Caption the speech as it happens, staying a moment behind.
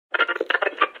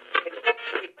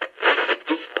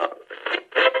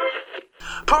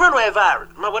Parental advisory.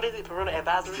 What is it? Parental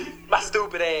advisory? My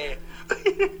stupid ass.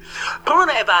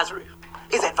 Parental advisory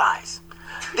is advice.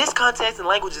 This context and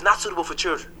language is not suitable for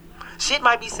children. Shit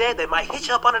might be said that might hit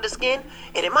you up under the skin,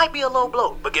 and it might be a low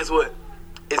blow. But guess what?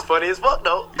 It's funny as fuck,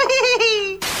 though.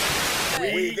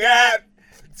 We got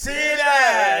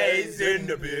titties in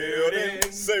the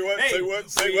building. Say what, hey, say what,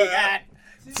 say what. Got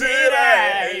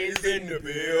titties in the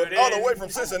building. All the way from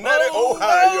Cincinnati,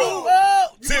 Ohio.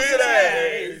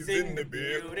 Titties in the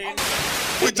building.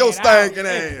 With your stinking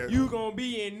ass. You gonna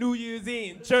be in New Year's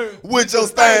in church. With your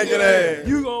stinking ass.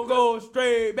 You gonna go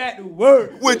straight back to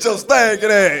work. With your stinking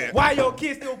ass. Why your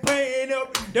kids still playing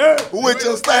up in dirt? With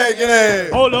your stinking ass.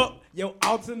 Hold up. Your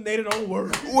alternator don't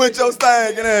work. With your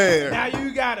stinking ass. Now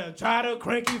you gotta try to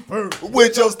crank it first.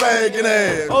 With your stinking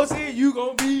ass. Oh, see, you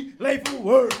gonna be late for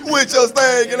work. With your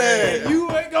stinking ass. And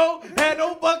you ain't gonna have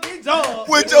no fucking job.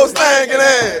 With your stinking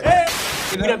ass. Hey.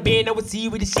 We done been overseas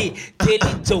with the shit. Tell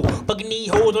it to fucking these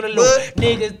hoes on the low.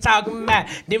 Niggas talking about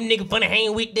them niggas funny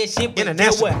hang with that shit. But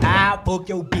guess what? I'll fuck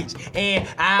your bitch and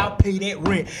I'll pay that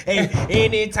rent. Hey,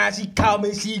 anytime she call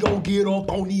me, she gon' get up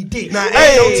on these dick. Now,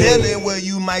 ain't no telling where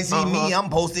you might see me. I'm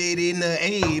posted in the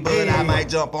A, but I might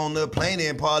jump on the plane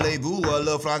and parlez-vous a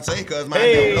little francais, cause my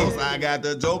name knows I got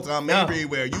the jokes. I'm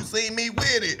everywhere. You see me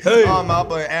with it. I'm up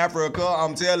in Africa.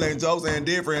 I'm telling jokes in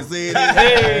different cities.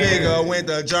 Nigga went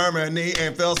to Germany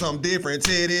and felt some different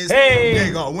titties.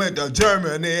 Nigga went to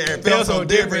Germany and felt some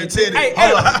different titties.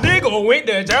 Nigga went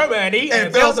to Germany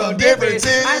and felt some different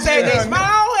titties. I said they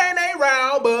small and they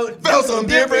round, but felt some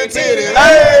different titties.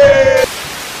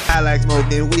 I like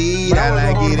smoking weed, I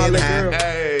like getting high.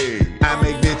 I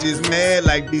make bitches mad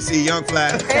like BC Young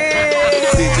Fly.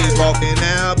 Bitches walking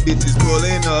out, bitches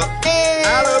pulling up.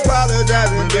 I'll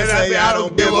apologize and just say I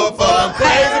don't give a fuck. I'm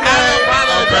crazy man,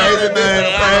 I'm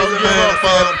crazy man,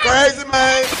 I'm crazy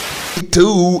man.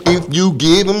 Too, if you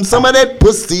give him some of that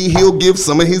pussy, he'll give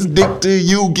some of his dick to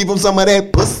you. Give him some of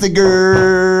that pussy,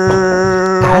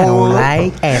 girl. I don't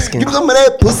like asking. Give him some of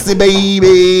that pussy,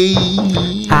 baby.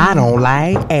 I don't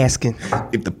like asking.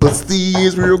 If the pussy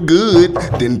is real good,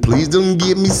 then please don't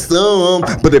give me some.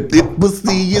 But if the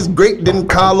pussy is great, then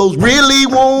Carlos really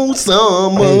wants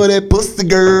some of that pussy,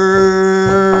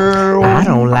 girl. I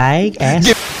don't like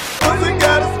asking. Pussy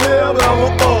got a smell, but I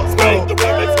won't fuck.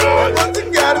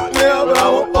 Pussy got a smell, but I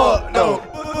won't fuck. No.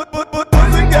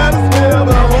 Pussy got a smell,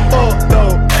 but I won't fuck. No.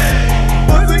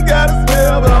 Pussy got a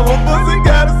smell, but I won't. Pussy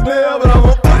got a smell, but I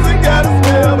won't. Pussy got a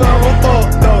smell, but I won't fuck.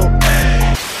 No.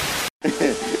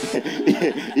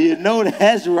 You know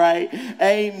that's right.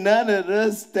 Ain't none of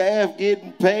the staff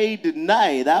getting paid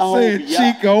tonight. I hope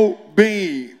Chico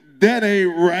Bean. That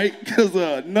ain't right, cause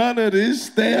none of this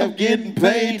staff getting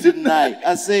paid tonight.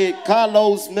 I said,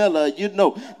 Carlos Miller, you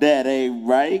know that ain't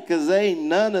right, cause ain't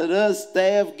none of the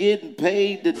staff getting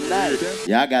paid tonight.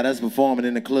 Y'all got us performing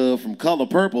in the club from Color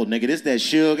Purple, nigga. This that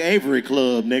Suge Avery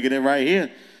club, nigga, that right here.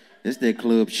 This that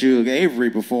club Suge Avery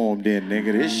performed in,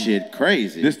 nigga. This shit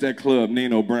crazy. This that club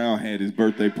Nino Brown had his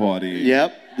birthday party in.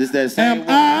 Yep, this that same one.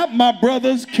 Am I my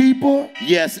brother's keeper?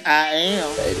 Yes, I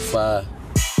am. 85.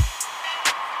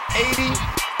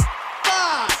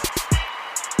 85.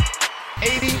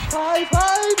 85.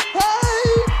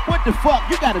 What the fuck?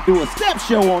 You gotta do a step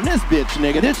show on this bitch,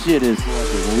 nigga. This shit is...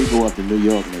 When we go up to New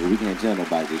York, nigga, we can't tell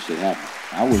nobody this shit happened.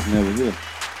 I was never here.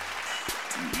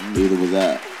 Neither was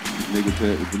I. The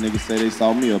niggas say they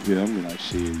saw me up here. I'm like,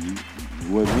 shit, you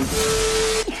wasn't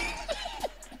me.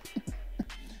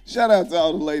 Shout out to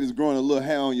all the ladies growing a little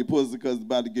hair on your pussy because it's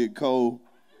about to get cold.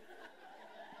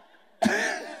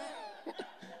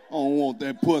 I don't want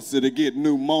that pussy to get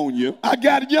pneumonia. I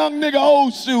got a young nigga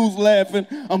old shoes laughing.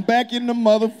 I'm back in the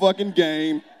motherfucking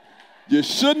game. You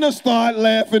shouldn't have started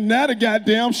laughing. Now the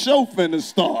goddamn show finna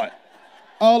start.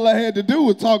 All I had to do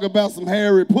was talk about some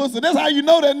hairy pussy. That's how you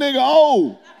know that nigga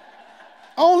old.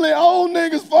 Only old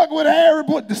niggas fuck with hairy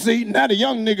pussy. See, now the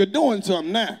young nigga doing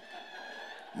something now.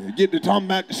 Get to talking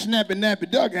about the snappy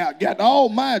nappy dugout. Got all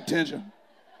my attention.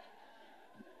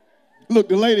 Look,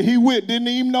 the lady he with didn't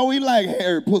even know he liked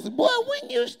hairy pussy. Boy, when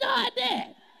you start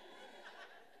that?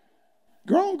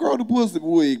 Grow the pussy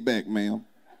wig back, ma'am.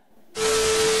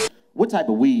 What type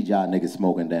of weed y'all niggas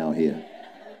smoking down here?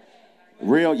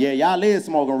 Real, yeah, y'all is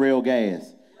smoking real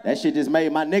gas. That shit just made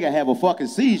my nigga have a fucking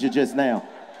seizure just now.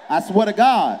 I swear to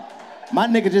God, my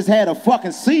nigga just had a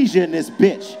fucking seizure in this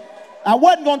bitch. I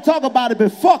wasn't gonna talk about it,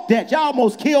 but fuck that. Y'all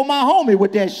almost killed my homie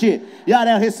with that shit. Y'all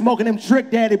out here smoking them Trick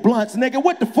Daddy blunts, nigga.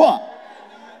 What the fuck?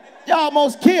 Y'all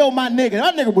almost killed my nigga.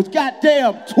 That nigga was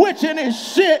goddamn twitching and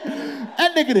shit.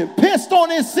 That nigga done pissed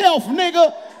on himself,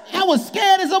 nigga. I was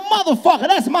scared as a motherfucker.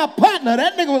 That's my partner.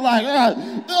 That nigga was like,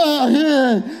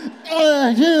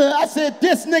 I said,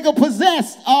 this nigga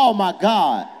possessed. Oh my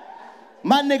God.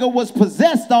 My nigga was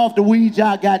possessed off the weed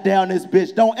y'all got down this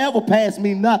bitch. Don't ever pass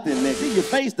me nothing, nigga. See your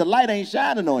face, the light ain't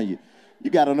shining on you. You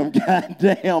got on them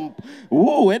goddamn,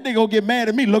 whoa, that nigga gonna get mad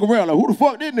at me. Look around like, who the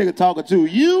fuck this nigga talking to?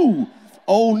 You,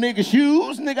 old nigga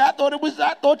shoes. Nigga, I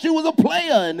thought you was a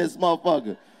player in this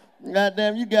motherfucker.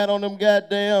 Goddamn, you got on them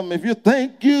goddamn, if you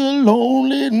think you're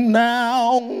lonely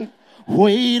now,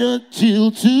 wait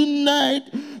until tonight,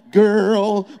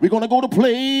 girl. We're gonna go to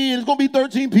play, and it's gonna be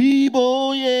 13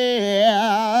 people,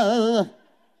 yeah.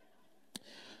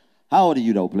 How old are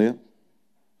you though, player?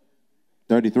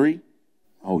 33?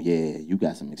 Oh yeah, you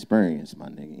got some experience, my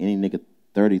nigga. Any nigga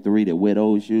 33 that wear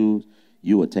those shoes,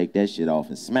 you would take that shit off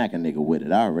and smack a nigga with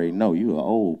it. I already know you an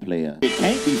old player. It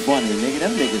can't be funny, nigga.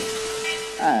 Them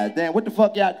niggas, damn, what the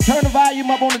fuck y'all? Turn the volume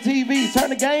up on the TV,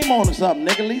 turn the game on or something,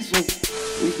 nigga. At least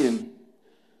we can.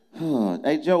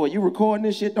 Hey, Joe, are you recording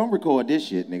this shit? Don't record this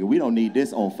shit, nigga. We don't need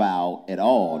this on file at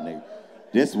all, nigga.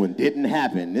 This one didn't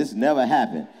happen. This never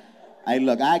happened. Hey,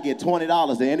 look, I get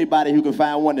 $20 to anybody who can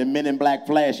find one of them Men in Black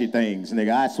flashy things,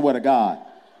 nigga. I swear to God.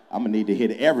 I'm gonna need to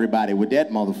hit everybody with that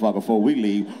motherfucker before we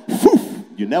leave. Whew,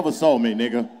 you never saw me,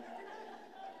 nigga.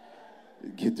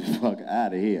 Get the fuck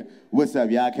out of here. What's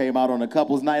up, y'all came out on a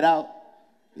couple's night out?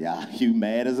 Yeah, you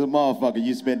mad as a motherfucker.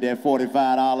 You spent that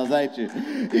 $45, ain't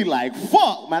you? He like,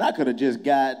 fuck, man, I could have just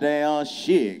goddamn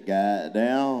shit,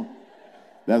 goddamn.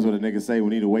 That's what a nigga say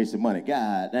when he wasted money.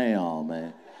 Goddamn,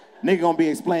 man. Nigga gonna be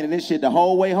explaining this shit the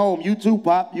whole way home. You too,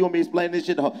 Pop. You gonna be explaining this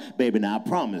shit the whole... Baby, now I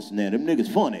promise, now, them niggas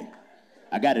funny.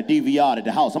 I got a DVR at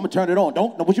the house. I'm gonna turn it on.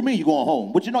 Don't, what you mean you going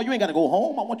home? But you know you ain't gotta go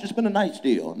home. I want you to spend the night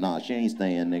still. Nah, she ain't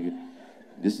staying, nigga.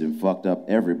 This done fucked up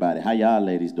everybody. How y'all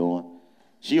ladies doing?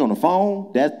 She on the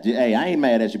phone? Hey, I ain't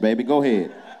mad at you, baby. Go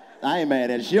ahead. I ain't mad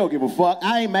at you. She don't give a fuck.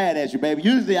 I ain't mad at you, baby.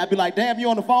 Usually I'd be like, damn, you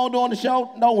on the phone doing the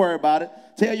show? Don't worry about it.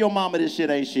 Tell your mama this shit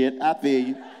ain't shit. I feel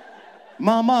you.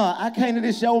 Mama, I came to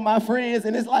this show with my friends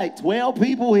and it's like 12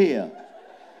 people here.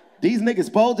 These niggas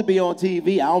supposed to be on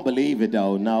TV. I don't believe it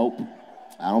though, nope.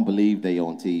 I don't believe they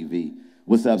on TV.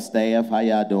 What's up, staff? How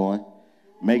y'all doing?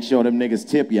 Make sure them niggas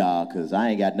tip y'all, cause I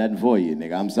ain't got nothing for you,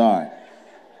 nigga. I'm sorry.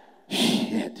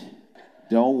 Shit.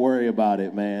 Don't worry about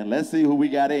it, man. Let's see who we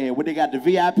got in. What, they got the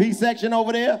VIP section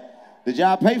over there? Did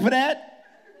y'all pay for that?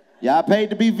 Y'all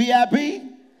paid to be VIP?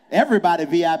 Everybody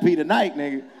VIP tonight,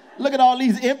 nigga. Look at all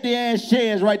these empty-ass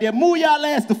chairs right there. Move y'all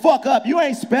ass the fuck up. You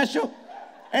ain't special.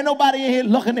 Ain't nobody in here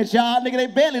looking at y'all, nigga. They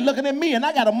barely looking at me, and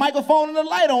I got a microphone and a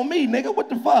light on me, nigga. What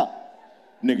the fuck?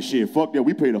 Nigga, shit, fuck that.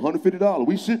 We paid $150.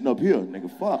 We sitting up here,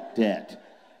 nigga. Fuck that.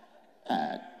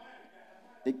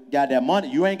 They got that money.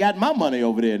 You ain't got my money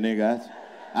over there, nigga.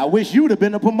 I wish you'd have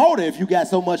been a promoter if you got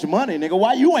so much money, nigga.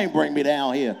 Why you ain't bring me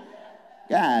down here?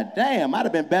 God damn, I'd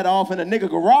have been better off in a nigga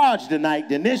garage tonight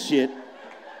than this shit.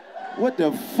 What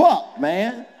the fuck,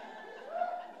 man?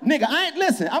 Nigga,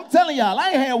 listen, I'm telling y'all,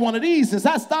 I ain't had one of these since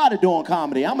I started doing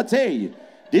comedy. I'ma tell you,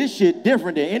 this shit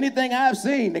different than anything I've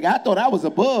seen. Nigga, I thought I was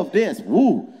above this.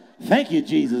 Woo. Thank you,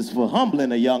 Jesus, for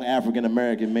humbling a young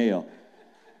African-American male.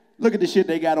 Look at the shit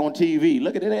they got on TV.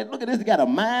 Look at it. Look at this. They got a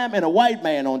mime and a white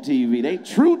man on TV. They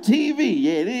true TV.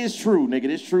 Yeah, it is true, nigga.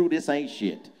 It's true. This ain't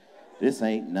shit. This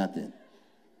ain't nothing.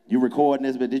 You recording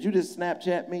this, but did you just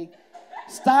Snapchat me?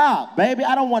 Stop, baby.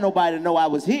 I don't want nobody to know I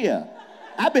was here.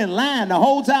 I've been lying the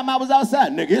whole time I was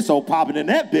outside. Nigga, it's so popping in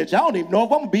that bitch. I don't even know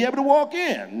if I'm gonna be able to walk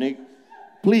in, nigga.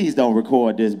 Please don't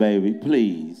record this, baby.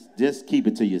 Please. Just keep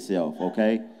it to yourself,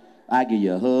 okay? I give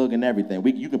you a hug and everything.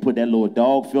 You can put that little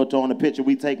dog filter on the picture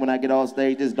we take when I get off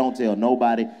stage. Just don't tell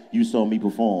nobody you saw me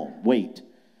perform. Wait.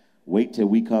 Wait till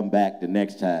we come back the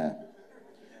next time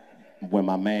when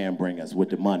my man bring us with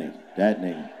the money. That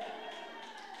nigga.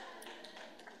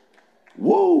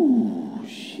 Whoa,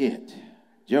 shit.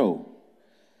 Joe,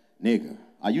 nigga,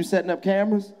 are you setting up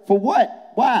cameras? For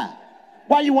what? Why?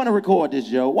 Why you want to record this,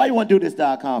 Joe? Why you want to do this to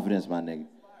our confidence, my nigga?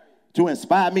 To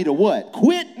inspire me to what?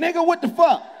 Quit, nigga? What the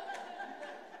fuck?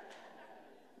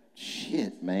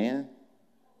 Shit, man.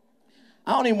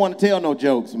 I don't even want to tell no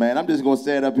jokes, man. I'm just going to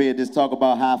stand up here and just talk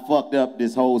about how fucked up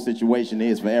this whole situation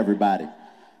is for everybody.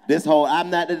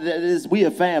 We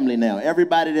a family now.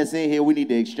 Everybody that's in here, we need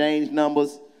to exchange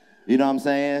numbers. You know what I'm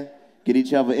saying? Get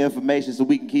each other information so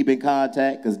we can keep in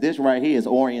contact, because this right here is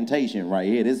orientation right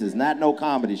here. This is not no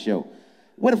comedy show.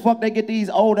 Where the fuck they get these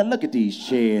older? Look at these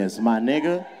chairs, my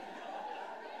nigga.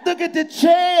 Look at the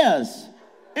chairs.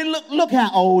 And look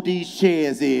how old these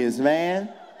chairs is, man.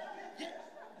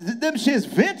 Them shit's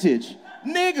vintage.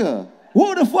 Nigga,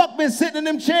 who the fuck been sitting in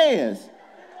them chairs?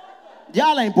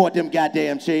 Y'all ain't bought them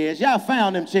goddamn chairs. Y'all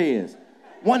found them chairs.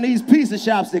 One of these pizza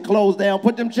shops that closed down,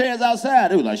 put them chairs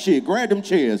outside. They was like, shit, grab them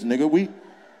chairs, nigga.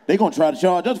 They gonna try to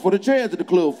charge us for the chairs at the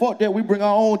club. Fuck that, we bring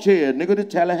our own chairs, nigga, to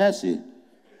Tallahassee.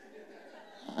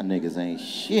 Our niggas ain't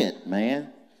shit, man.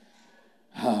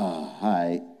 All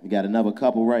right, we got another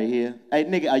couple right here. Hey,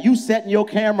 nigga, are you setting your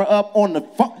camera up on the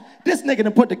phone? This nigga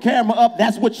done put the camera up,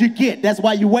 that's what you get. That's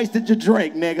why you wasted your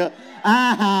drink, nigga.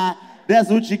 That's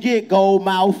what you get, gold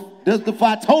mouth. That's the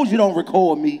I told you don't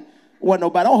record me. Wasn't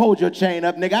nobody, don't hold your chain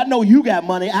up, nigga. I know you got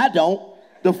money, I don't.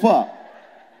 The fuck?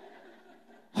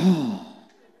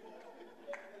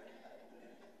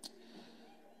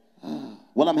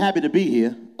 Well, I'm happy to be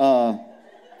here.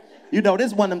 You know,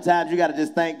 this one of them times you gotta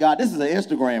just thank God. This is an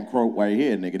Instagram quote right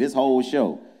here, nigga, this whole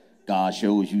show. God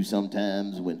shows you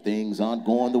sometimes when things aren't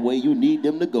going the way you need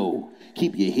them to go.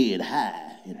 Keep your head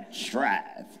high and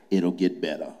strive. It'll get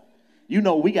better. You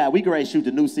know, we ready to shoot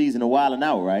the new season of Wildin'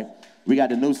 Out, right? We got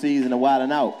the new season of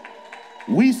Wildin' Out.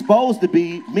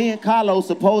 Me and Carlos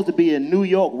supposed to be in New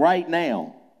York right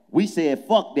now. We said,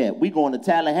 fuck that. We going to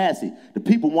Tallahassee. The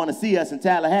people want to see us in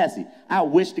Tallahassee. I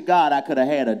wish to God I could have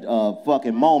had a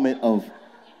fucking moment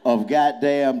of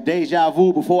goddamn deja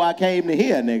vu before I came to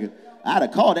here, nigga. I'd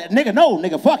have called that. Nigga, no,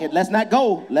 nigga, fuck it. Let's not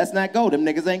go. Let's not go. Them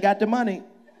niggas ain't got the money.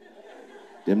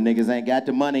 Them niggas ain't got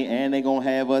the money, and they gonna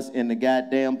have us in the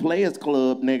goddamn Players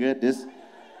Club, nigga. This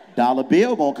dollar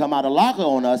bill gonna come out of locker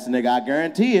on us, nigga. I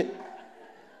guarantee it.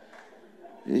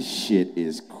 This shit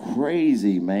is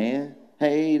crazy, man.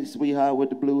 Hey, sweetheart with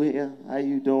the blue hair. How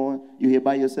you doing? You here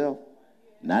by yourself?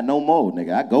 Not no more,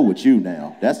 nigga. I go with you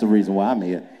now. That's the reason why I'm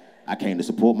here. I came to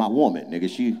support my woman, nigga.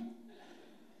 She...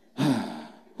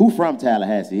 Who from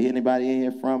Tallahassee? Anybody in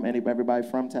here from? Everybody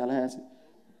from Tallahassee?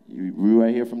 You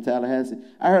right here from Tallahassee?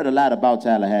 I heard a lot about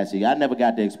Tallahassee. I never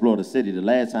got to explore the city. The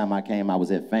last time I came, I was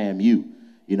at FAMU.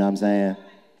 You know what I'm saying?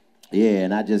 Yeah,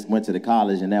 and I just went to the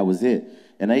college, and that was it.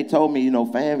 And they told me,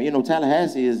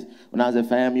 Tallahassee is, when I was at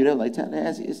FAMU, they were like,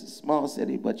 Tallahassee is a small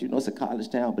city, but, it's a college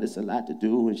town, but it's a lot to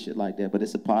do and shit like that. But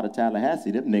it's a part of Tallahassee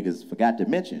them niggas forgot to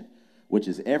mention, which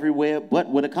is everywhere but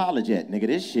where the college at. Nigga,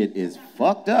 this shit is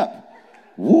fucked up.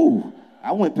 Woo.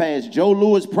 I went past Joe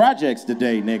Louis Projects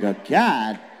today, nigga.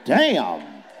 God damn.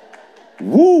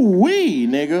 Woo-wee,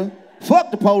 nigga.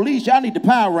 Fuck the police. Y'all need the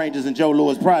Power Rangers in Joe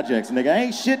Louis Projects, nigga.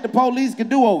 Ain't shit the police can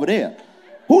do over there.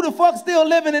 Who the fuck still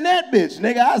living in that bitch,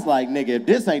 nigga? I was like, nigga, if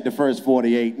this ain't the first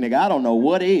 48, nigga, I don't know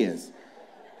what is.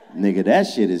 Nigga, that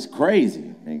shit is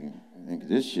crazy, nigga. Nigga,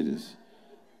 this shit is,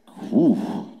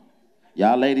 whew.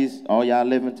 Y'all ladies, all y'all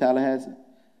live in Tallahassee?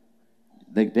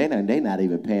 They not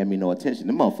even paying me no attention.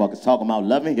 Them motherfuckers talking about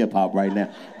loving hip-hop right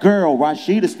now. Girl,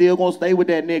 Rashida still gonna stay with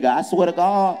that nigga. I swear to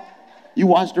God. You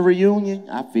watched the reunion?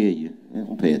 I feel you.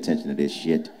 Don't pay attention to this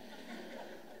shit.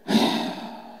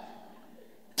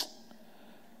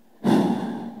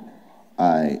 All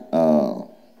right,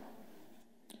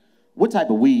 what type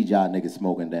of weed y'all niggas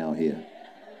smoking down here?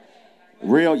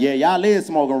 Real, yeah, y'all is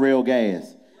smoking real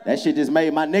gas. That shit just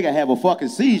made my nigga have a fucking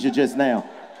seizure just now.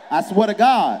 I swear to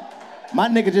God. My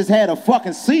nigga just had a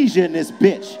fucking seizure in this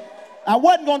bitch. I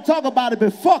wasn't gonna talk about it,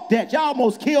 but fuck that. Y'all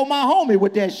almost killed my homie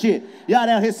with that shit. Y'all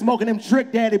down here smoking them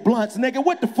Trick Daddy blunts, nigga.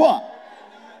 What the fuck?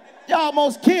 Y'all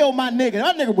almost killed my nigga.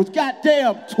 That nigga was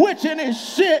goddamn twitching and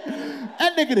shit.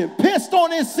 That nigga done pissed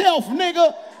on himself,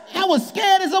 nigga. I was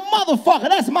scared as a motherfucker.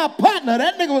 That's my partner.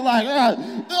 That nigga was like,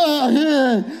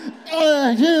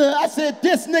 I said,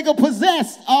 this nigga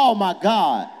possessed. Oh my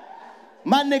God.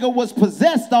 My nigga was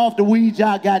possessed off the weed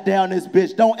y'all got down this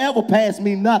bitch. Don't ever pass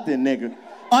me nothing, nigga.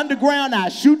 Underground, I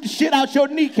shoot the shit out your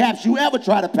kneecaps. You ever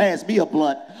try to pass me a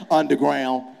blunt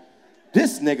underground.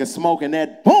 This nigga smoking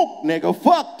that boom, nigga.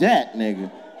 Fuck that,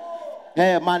 nigga.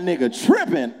 Had my nigga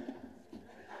tripping.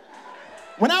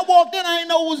 When I walked in, I didn't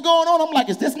know what was going on. I'm like,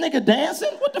 is this nigga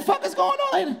dancing? What the fuck is going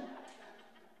on?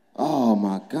 Oh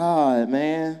my God,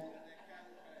 man.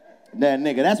 That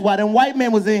nigga, that's why them white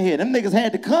men was in here. Them niggas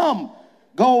had to come.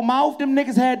 Gold mouth, them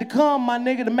niggas had to come, my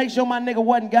nigga, to make sure my nigga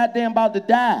wasn't goddamn about to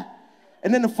die.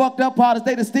 And then the fucked up part is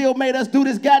they still made us do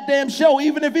this goddamn show,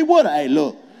 even if he would've. Hey,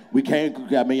 look, we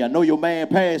can't, I mean, I know your man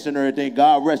passed and everything,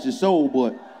 God rest his soul,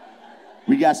 but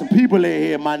we got some people in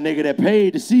here, my nigga, that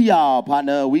paid to see y'all,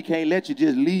 partner. We can't let you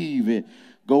just leave and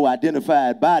go identify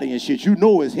his body and shit. You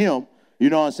know it's him, you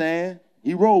know what I'm saying?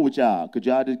 He rolled with y'all. Could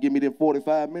y'all just give me them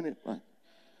 45 minutes?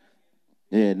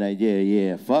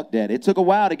 Yeah, fuck that. It took a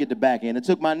while to get the back end. It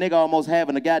took my nigga almost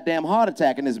having a goddamn heart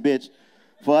attack in this bitch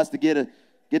for us to get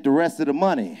the rest of the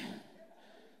money.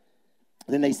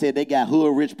 Then they said they got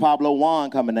hood rich Pablo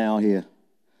Juan coming down here.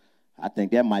 I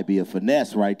think that might be a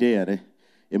finesse right there.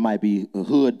 It might be a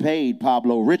hood paid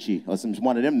Pablo Richie or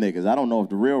one of them niggas. I don't know if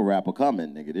the real rapper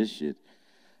coming, nigga. This shit.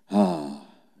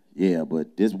 there,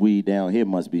 but this weed down here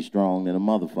must be strong than a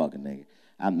motherfucker, nigga.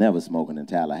 I'm never smoking in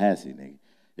Tallahassee, nigga.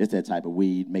 It's that type of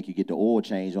weed make you get the oil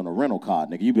change on a rental car,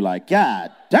 nigga. You be like,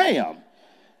 God damn.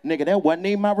 Nigga, that wasn't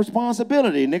even my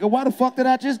responsibility, nigga. Why the fuck did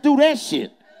I just do that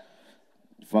shit?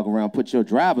 Fuck around, put your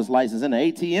driver's license in the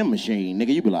ATM machine,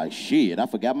 nigga. You be like, shit, I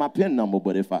forgot my PIN number,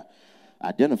 but if I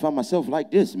identify myself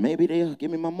like this, maybe they'll give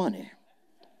me my money.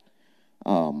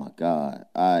 Oh, my God.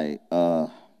 All right,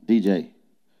 DJ.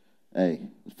 Hey,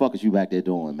 what the fuck is you back there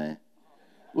doing, man?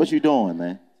 What you doing,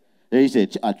 man? He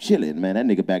said, chilling, man. That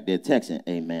nigga back there texting.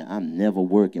 Hey, man, I'm never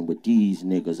working with these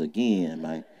niggas again,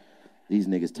 man. These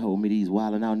niggas told me these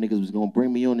wildin' out niggas was gonna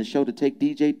bring me on the show to take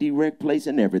DJ D-Rec place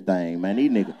and everything, man.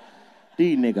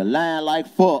 These niggas lying like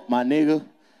fuck, my nigga.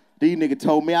 These niggas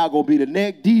told me I was gonna be the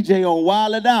next DJ on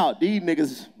Wildin' Out. These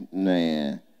niggas,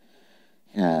 man.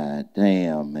 God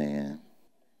damn, man.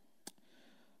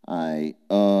 All right,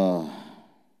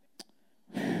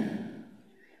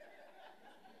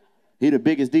 he the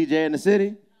biggest DJ in the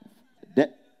city?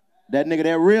 That nigga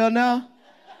that real now?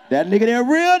 That nigga that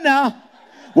real now?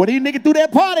 Well, these niggas through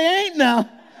that party ain't now.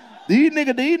 These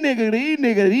nigga there.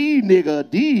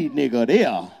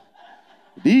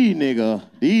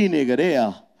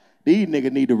 These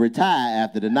niggas need to retire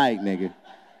after the night, nigga.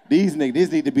 These niggas,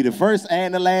 this need to be the first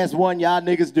and the last one y'all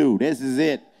niggas do. This is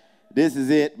it. This is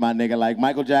it, my nigga. Like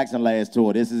Michael Jackson last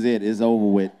tour. This is it. It's over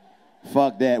with.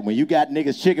 Fuck that. When you got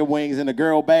niggas chicken wings in the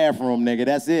girl bathroom, nigga,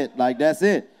 that's it. Like, that's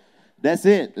it. That's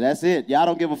it. That's it. Y'all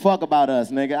don't give a fuck about us,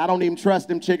 nigga. I don't even trust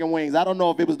them chicken wings. I don't know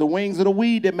if it was the wings or the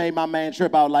weed that made my man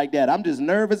trip out like that. I'm just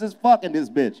nervous as fuck in this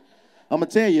bitch. I'm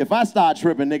gonna tell you, if I start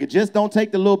tripping, nigga, just don't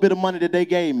take the little bit of money that they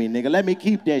gave me, nigga. Let me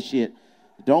keep that shit.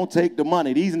 Don't take the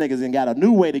money. These niggas ain't got a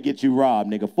new way to get you robbed,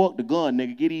 nigga. Fuck the gun,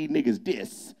 nigga. Get these niggas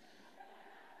this.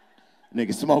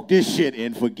 Nigga, smoke this shit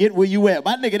and forget where you at.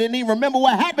 My nigga didn't even remember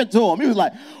what happened to him. He was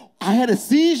like, I had a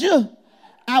seizure.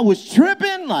 I was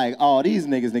tripping. Like, oh, these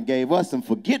niggas that gave us some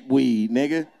forget weed,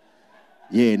 nigga.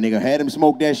 Yeah, nigga, had them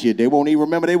smoke that shit. They won't even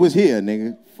remember they was here,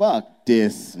 nigga. Fuck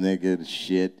this, nigga.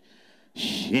 Shit.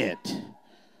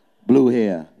 Blue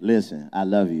hair, listen, I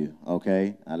love you,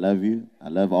 okay? I love you. I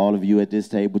love all of you at this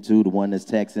table, too, the one that's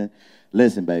texting.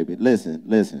 Listen, baby,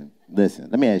 listen.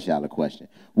 Let me ask y'all a question.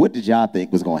 What did y'all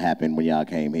think was going to happen when y'all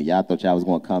came here? Y'all thought y'all was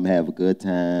going to come have a good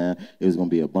time. It was going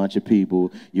to be a bunch of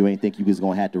people. You ain't think you was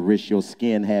going to have to risk your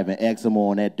skin having eczema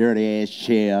on that dirty-ass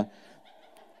chair.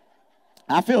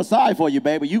 I feel sorry for you,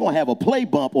 baby. You going to have a play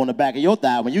bump on the back of your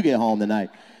thigh when you get home tonight.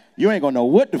 You ain't going to know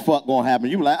what the fuck going to happen.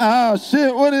 You be like, oh,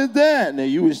 shit, what is that?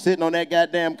 Nigga, you was sitting on that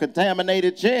goddamn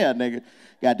contaminated chair, nigga.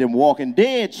 Got them Walking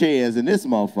Dead chairs in this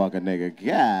motherfucker, nigga.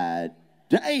 God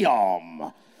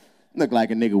damn. Look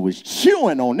like a nigga was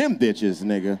chewing on them bitches,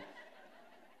 nigga.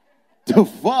 The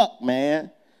fuck,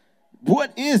 man?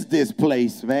 What is this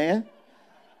place, man?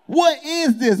 What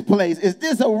is this place? Is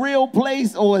this a real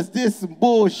place or is this some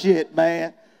bullshit,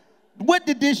 man? What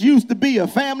did this used to be, a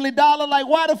Family Dollar? Like,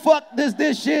 why the fuck is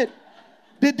this shit?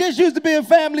 Did this used to be a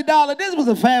Family Dollar? This was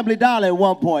a Family Dollar at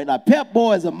one point. Like Pep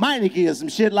Boys or Meineke or some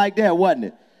shit like that, wasn't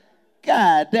it?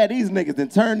 God damn, these niggas done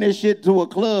turned this shit to a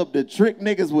club to trick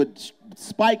niggas with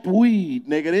spiked weed,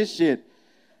 nigga. This shit.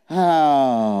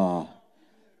 Oh.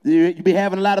 You be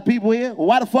having a lot of people here? Well,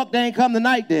 why the fuck they ain't come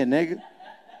tonight then, nigga?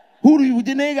 Who do you,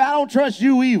 nigga? I don't trust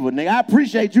you either, nigga. I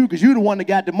appreciate you because you the one that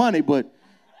got the money, but,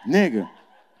 nigga,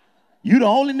 you the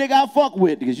only nigga I fuck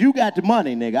with because you got the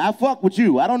money, nigga. I fuck with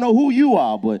you. I don't know who you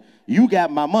are, but you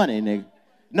got my money, nigga.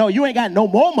 No, you ain't got no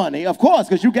more money, of course,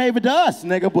 because you gave it to us,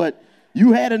 nigga, but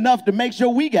you had enough to make sure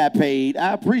we got paid.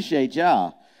 I appreciate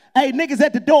y'all. Hey, niggas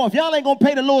at the door, if y'all ain't gonna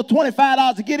pay the little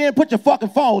 $25 to get in, put your fucking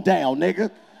phone down, nigga.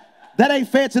 That ain't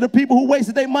fair to the people who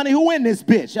wasted their money who in this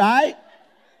bitch, all right?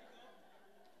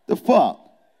 The fuck?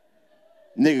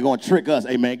 Nigga gonna trick us.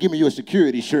 Hey, man, give me your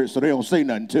security shirt so they don't say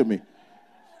nothing to me.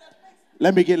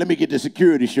 Let me get the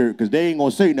security shirt, because they ain't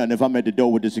gonna say nothing if I'm at the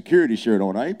door with the security shirt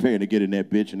on. I ain't paying to get in that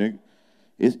bitch, nigga.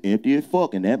 It's empty as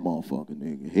fuck in that motherfucker,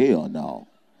 nigga. Hell no.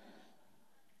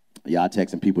 Y'all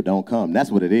texting people don't come. That's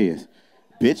what it is.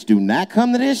 Bitch, do not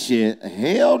come to this shit.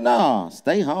 Hell no.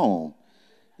 Stay home.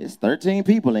 It's 13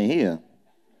 people in here.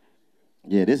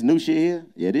 Yeah, this new shit here.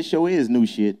 Yeah, this show is new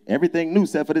shit. Everything new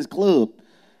except for this club.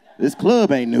 This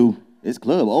club ain't new. This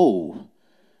club old.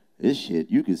 This shit,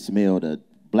 you can smell the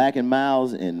Black and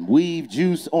Miles and weave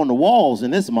juice on the walls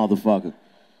in this motherfucker.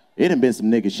 It done been some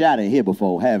niggas shot in here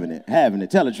before, haven't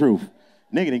it? Tell the truth.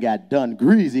 Nigga done got done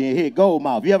greasy and hit gold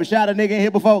mouth. You ever shot a nigga in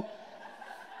here before?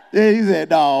 Yeah, he said,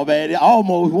 no, man,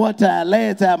 almost one time,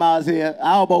 last time I was here,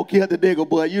 I almost killed the nigga,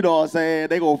 but you know what I'm saying?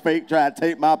 They gonna fake try to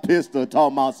take my pistol,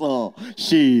 talking about some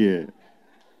shit.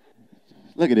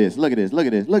 Look at this, look at this, look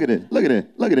at this, look at this, look at this,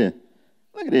 look at this.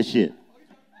 Look at this shit.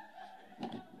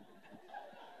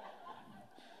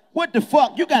 What the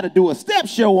fuck? You gotta do a step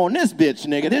show on this bitch,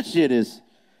 nigga. This shit is,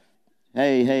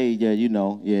 hey, yeah, you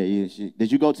know, yeah.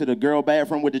 Did you go to the girl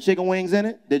bathroom with the chicken wings in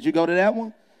it? Did you go to that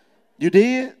one? You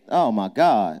did? Oh my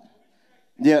God.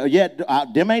 Yeah,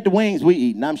 them ain't the wings we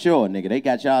eating, I'm sure, nigga. They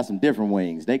got y'all some different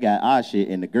wings. They got our shit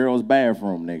in the girls'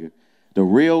 bathroom, nigga. The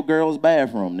real girls'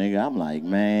 bathroom, nigga. I'm like,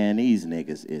 man, these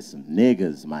niggas is some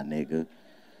niggas, my nigga.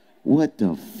 What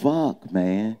the fuck,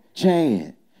 man?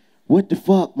 Chad, what the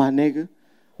fuck, my nigga?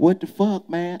 What the fuck,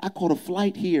 man? I caught a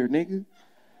flight here, nigga.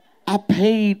 I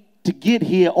paid to get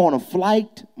here on a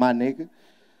flight, my nigga.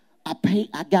 I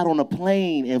got on a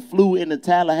plane and flew into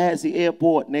Tallahassee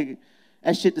airport, nigga.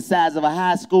 That shit the size of a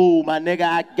high school, my nigga.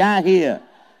 I got here,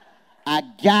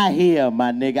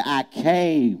 my nigga. I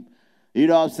came. You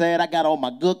know what I'm saying? I got on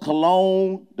my good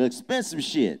cologne, the expensive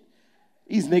shit.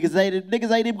 These niggas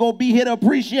ain't even gonna be here to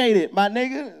appreciate it, my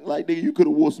nigga. Like, nigga, you could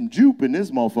have wore some jupe in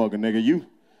this motherfucker, nigga. You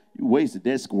wasted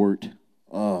that squirt.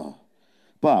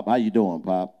 Pop, how you doing,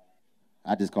 Pop?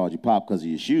 I just called you Pop because of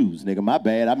your shoes, nigga. My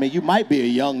bad. I mean, you might be a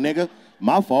young nigga.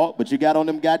 My fault, but you got on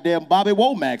them goddamn Bobby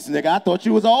Womack's, nigga. I thought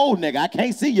you was an old nigga. I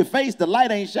can't see your face. The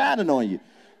light ain't shining on you.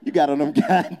 You got on them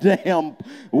goddamn,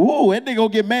 whoa, that nigga gonna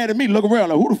get mad at me. Look around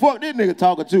like, who the fuck this nigga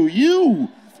talking to? You,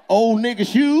 old nigga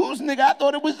shoes, nigga. I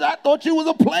thought you was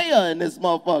a player in this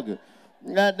motherfucker.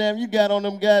 Goddamn, you got on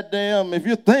them goddamn, if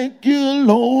you think you're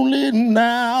lonely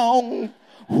now,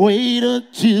 wait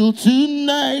until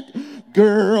tonight.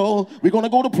 Girl, we're gonna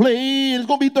go to play, it's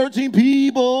gonna be 13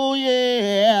 people,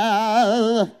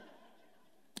 yeah.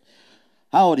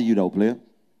 How old are you though, player?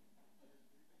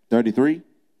 33?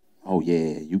 Oh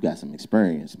yeah, you got some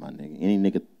experience, my nigga. Any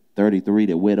nigga 33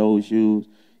 that wear those shoes,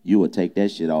 you would take that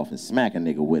shit off and smack a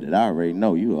nigga with it. I already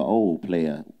know you an old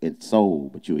player at soul,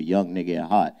 but you a young nigga at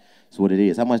heart. That's what it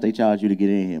is. How much they charge you to get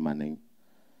in here, my nigga?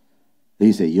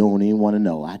 He said, you don't even want to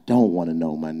know. I don't want to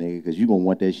know, my nigga, because you going to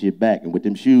want that shit back. And with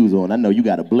them shoes on, I know you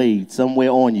got a blade somewhere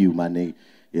on you, my nigga.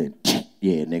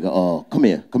 Yeah, nigga. Come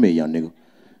here, young nigga.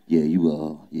 Yeah,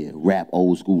 you, rap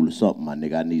old school or something, my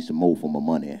nigga. I need some more for my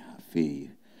money. I feel you.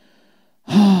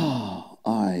 All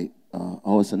right.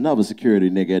 It's another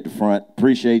security nigga at the front.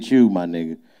 Appreciate you, my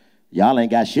nigga. Y'all ain't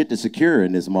got shit to secure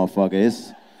in this motherfucker.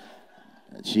 It's...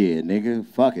 Shit, nigga,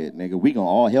 fuck it, nigga. We gonna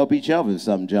all help each other if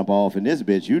something jump off in this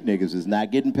bitch. You niggas is not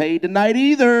getting paid tonight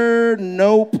either.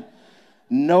 Nope.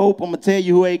 I'm gonna tell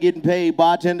you who ain't getting paid.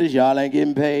 Bartenders, y'all ain't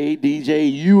getting paid.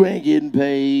 DJ, you ain't getting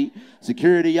paid.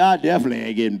 Security, y'all definitely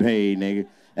ain't getting paid, nigga.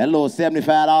 That little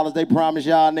 $75 they promise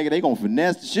y'all, nigga, they gonna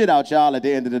finesse the shit out y'all at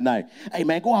the end of the night. Hey,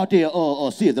 man, go out there,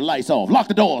 see if the lights off. Lock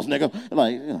the doors, nigga.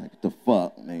 Like what the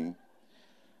fuck, nigga?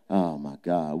 Oh, my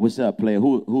God. What's up, player?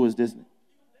 Who is this?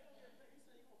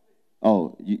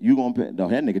 Oh, you gonna pay? No,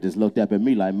 that nigga just looked up at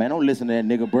me like, man, don't listen to that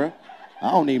nigga, bro.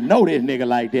 I don't even know this nigga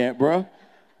like that, bro.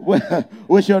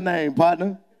 What's your name,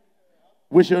 partner?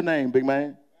 What's your name, big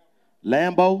man?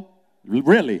 Lambo?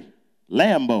 Really?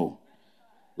 Lambo.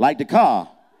 Like the car.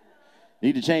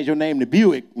 Need to change your name to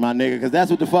Buick, my nigga, because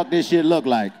that's what the fuck this shit look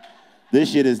like.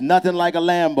 This shit is nothing like a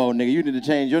Lambo, nigga. You need to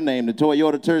change your name to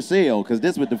Toyota Tercel, because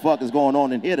this what the fuck is going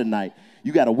on in here tonight.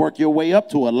 You got to work your way up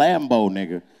to a Lambo,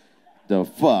 nigga. The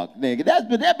fuck, nigga.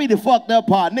 That be the fucked up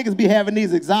part. Niggas be having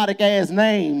these exotic ass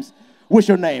names. What's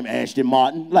your name, Ashton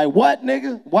Martin? Like what,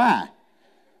 nigga? Why?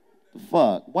 The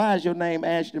fuck? Why is your name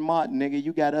Ashton Martin, nigga?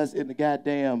 You got us in the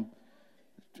goddamn...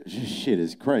 Shit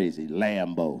is crazy.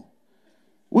 Lambo.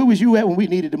 Where was you at when we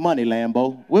needed the money,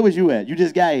 Lambo? Where was you at? You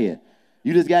just got here.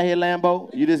 You just got here,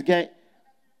 Lambo? You just got...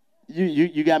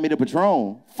 You got me the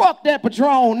Patron. Fuck that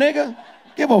Patron, nigga.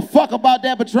 Give a fuck about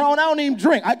that Patron. I don't even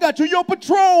drink. I got you your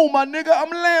Patron, my nigga. I'm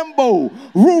Lambo.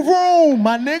 Vroom, vroom,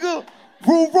 my nigga.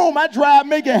 Vroom, vroom. I drive,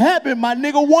 make it happen, my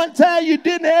nigga. One time you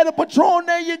didn't have a Patron,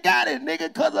 now you got it,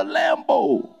 nigga, because of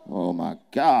Lambo. Oh, my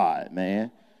God,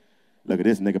 man. Look at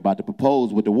this nigga about to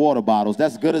propose with the water bottles.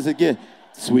 That's good as it gets.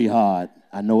 Sweetheart,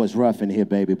 I know it's rough in here,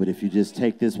 baby, but if you just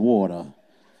take this water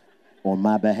on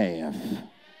my behalf.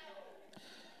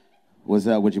 What's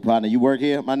up with your partner? You work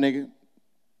here, my nigga?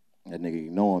 That nigga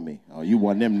ignoring me. Oh, you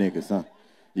one of them niggas, huh?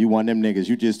 You one of them niggas.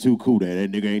 You just too cool there.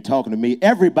 That nigga ain't talking to me.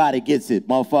 Everybody gets it,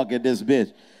 motherfucker, this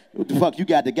bitch. What the fuck? You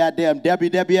got the goddamn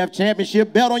WWF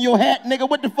championship belt on your hat, nigga?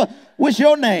 What the fuck? What's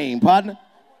your name, partner?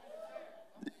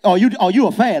 Oh, you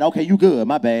a fan. Okay, you good.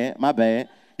 My bad.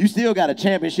 You still got a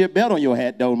championship belt on your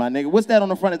hat, though, my nigga. What's that on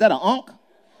the front? Is that an unk?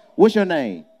 What's your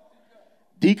name?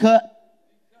 D-Cut?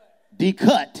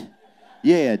 D-Cut.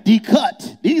 Yeah,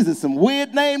 D-Cut. These are some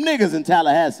weird name niggas in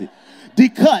Tallahassee.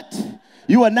 D-Cut.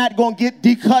 You are not going to get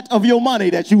decut of your money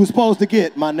that you were supposed to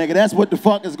get, my nigga. That's what the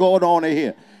fuck is going on in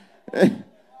here.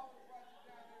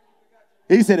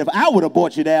 He said, if I would have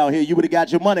bought you down here, you would have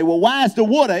got your money. Well, why is the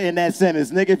water in that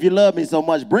sentence, nigga? If you love me so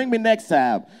much, bring me next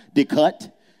time, decut.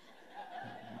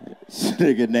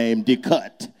 Nigga named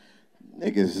Decut.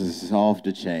 Niggas is off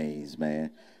the chains,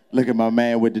 man. Look at my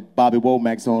man with the Bobby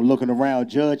Womack's on, looking around,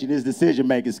 judging his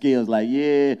decision-making skills like,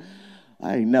 yeah,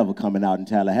 I ain't never coming out in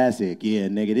Tallahassee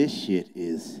again, nigga. This shit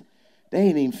is, they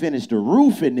ain't even finished the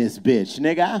roof in this bitch,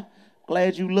 nigga. I'm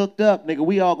glad you looked up, nigga.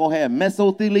 We all gonna have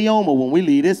mesothelioma when we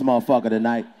leave this motherfucker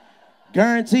tonight.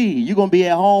 Guarantee you gonna be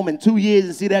at home in 2 years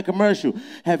and see that commercial.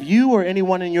 Have you or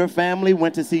anyone in your family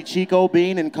went to see Chico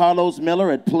Bean and Carlos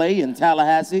Miller at play in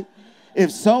Tallahassee?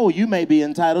 If so, you may be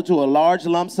entitled to a large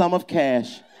lump sum of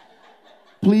cash.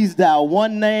 Please dial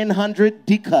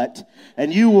 1-900-DECUT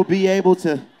and you will be able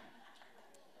to...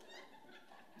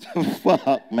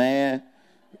 Fuck, man.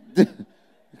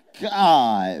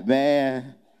 God,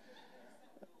 man.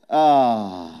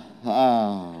 Huh?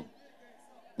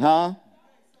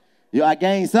 Yo, I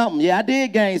gained something. Yeah, I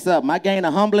did gain something. I gained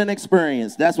a humbling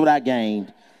experience. That's what I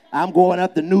gained. I'm going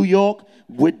up to New York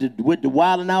with the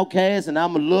Wild and Outcast, and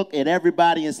I'm going to look at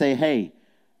everybody and say,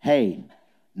 hey,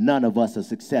 none of us are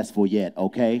successful yet,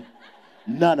 okay?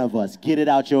 None of us. Get it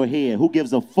out your head. Who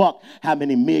gives a fuck how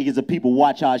many millions of people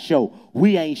watch our show?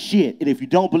 We ain't shit. And if you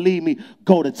don't believe me,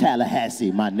 go to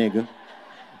Tallahassee, my nigga.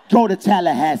 Go to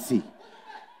Tallahassee.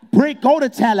 Go to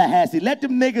Tallahassee. Let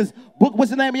them niggas book. What's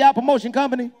the name of y'all promotion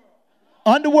company?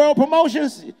 Underworld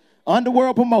Promotions?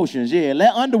 Underworld Promotions, yeah.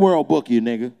 Let Underworld book you,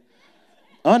 nigga.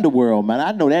 Underworld, man.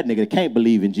 I know that nigga can't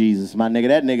believe in Jesus, my nigga.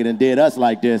 That nigga done did us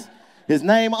like this. His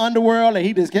name Underworld, and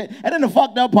he just can't. And then the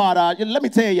fucked up part, let me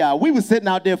tell y'all, we was sitting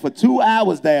out there for 2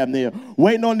 hours damn near,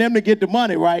 waiting on them to get the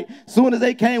money, right? Soon as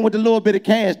they came with a little bit of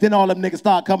cash, then all them niggas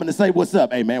start coming to say, what's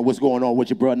up? Hey, man, what's going on with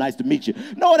you, bro? Nice to meet you.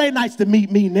 No, it ain't nice to meet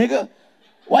me, nigga.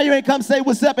 Why you ain't come say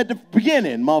what's up at the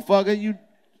beginning, motherfucker? You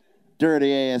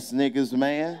dirty ass niggas,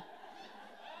 man.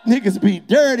 Niggas be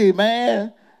dirty,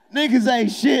 man. Niggas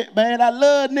ain't shit, man. I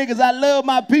love niggas. I love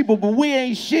my people, but we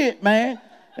ain't shit, man.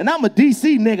 And I'm a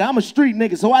DC nigga. I'm a street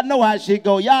nigga, so I know how shit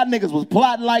go. Y'all niggas was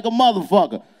plotting like a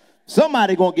motherfucker.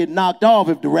 Somebody gonna get knocked off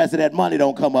if the rest of that money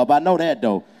don't come up. I know that,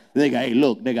 though. Nigga, hey,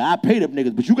 look, nigga, I paid them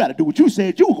niggas, but you gotta do what you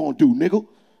said you were gonna do, nigga.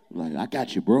 Like, I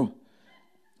got you, bro.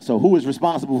 So who is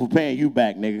responsible for paying you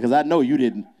back, nigga? Because I know you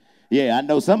didn't. Yeah, I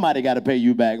know somebody got to pay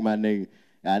you back, my nigga.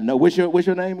 I know. What's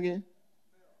your name again?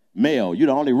 Mel. You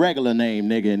the only regular name,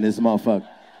 nigga, in this motherfucker.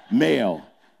 Mel.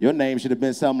 Your name should have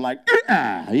been something like,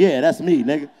 yeah, that's me,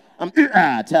 nigga. I'm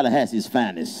Tallahassee's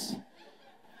finest.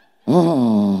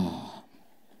 Oh.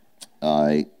 All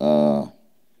right.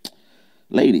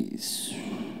 Ladies,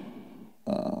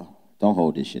 don't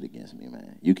hold this shit against me,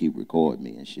 man. You keep recording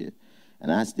me and shit.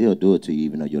 And I still do it to you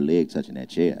even though your leg touching that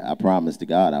chair. I promise to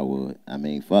God I would. I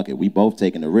mean, fuck it. We both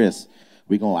taking the risk.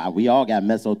 We all got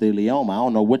mesothelioma. I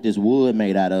don't know what this wood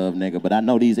made out of, nigga, but I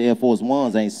know these Air Force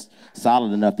Ones ain't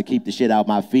solid enough to keep the shit out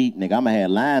my feet, nigga. I'm gonna have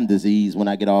Lyme disease when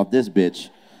I get off this bitch.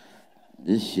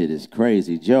 This shit is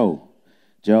crazy. Joe,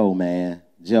 man.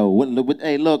 Joe,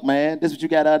 hey, look, man, this is what you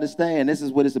gotta understand. This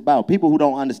is what it's about. People who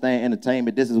don't understand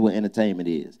entertainment, this is what entertainment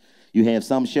is. You have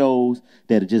some shows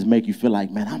that'll just make you feel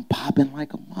like, man, I'm popping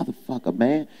like a motherfucker,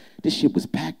 man. This shit was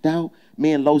packed out.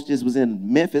 Me and Los just was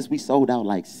in Memphis. We sold out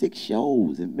like 6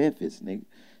 shows in Memphis, nigga.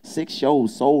 6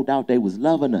 shows sold out. They was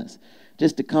loving us.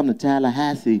 Just to come to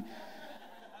Tallahassee.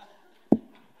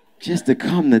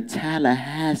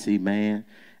 Man.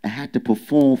 I had to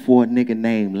perform for a nigga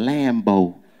named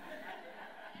Lambo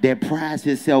that prides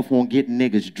himself on getting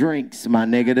niggas drinks, my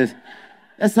nigga.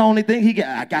 That's the only thing he got.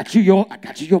 I got you your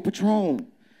Patron.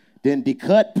 Then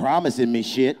Decut promising me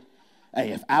shit.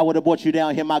 Hey, if I would have brought you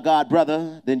down here, my God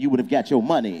brother, then you would have got your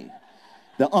money.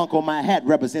 The unk on my hat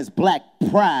represents black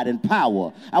pride and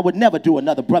power. I would never do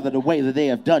another brother the way that they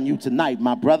have done you tonight,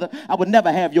 my brother. I would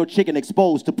never have your chicken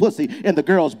exposed to pussy in the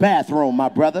girl's bathroom, my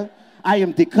brother. I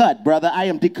am Decut, brother. I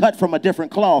am Decut from a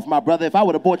different cloth, my brother. If I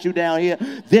would have brought you down here,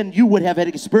 then you would have had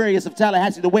experience of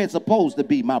Tallahassee the way it's supposed to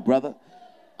be, my brother.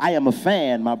 I am a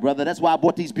fan, my brother. That's why I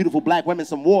bought these beautiful black women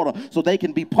some water so they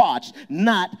can be parched.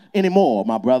 Not anymore,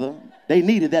 my brother. They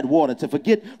needed that water to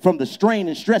forget from the strain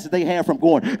and stress that they have from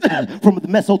going from the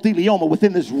mesothelioma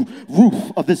within this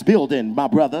roof of this building, my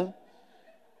brother.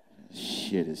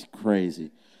 Shit is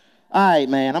crazy. All right,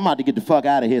 man, I'm about to get the fuck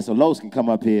out of here so Los can come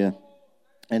up here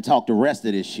and talk the rest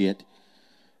of this shit.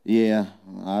 Yeah,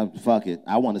 fuck it.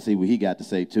 I want to see what he got to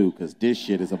say too, because this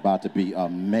shit is about to be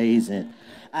amazing.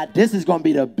 This is gonna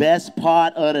be the best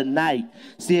part of the night.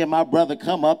 Seeing my brother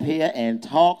come up here and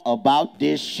talk about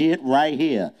this shit right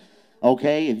here.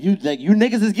 Okay, if you think you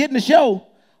niggas is getting the show,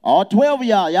 all 12 of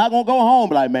y'all gonna go home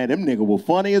be like, man, them niggas were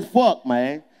funny as fuck,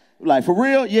 man. Like, for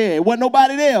real? Yeah, it wasn't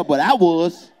nobody there, but I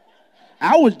was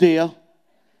there.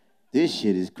 This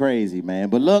shit is crazy, man.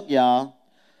 But look, y'all,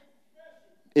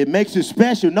 it makes you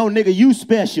special. No, nigga, you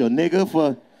special, nigga,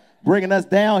 for bringing us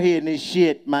down here in this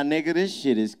shit, my nigga. This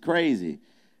shit is crazy.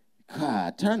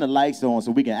 God, turn the lights on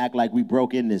so we can act like we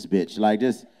broke in this bitch. Like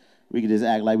this, we can just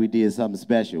act like we did something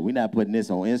special. We're not putting this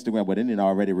on Instagram, but it didn't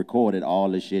already recorded all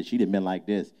this shit. She done been like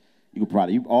this.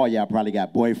 All y'all probably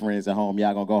got boyfriends at home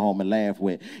y'all gonna go home and laugh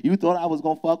with. You thought I was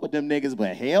gonna fuck with them niggas,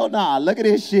 but hell nah, look at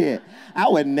this shit. I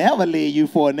would never leave you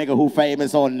for a nigga who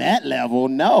famous on that level.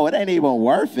 No, it ain't even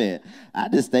worth it. I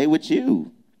just stay with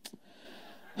you.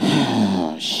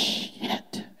 Oh,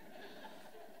 shit.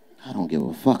 I don't give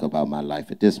a fuck about my life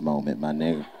at this moment, my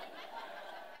nigga.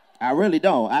 I really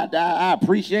don't. I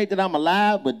appreciate that I'm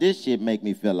alive, but this shit make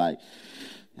me feel like,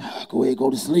 go ahead,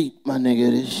 go to sleep, my nigga.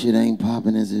 This shit ain't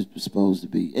popping as it's supposed to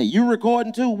be. Hey, you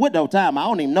recording too? What no time? I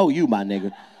don't even know you, my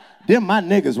nigga. Them my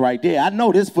niggas right there. I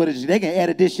know this footage. They can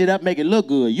edit this shit up, make it look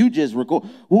good. You just record.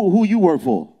 Who you work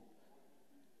for?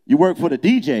 You work for the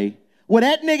DJ? Well,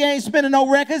 that nigga ain't spinning no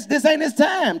records. This ain't his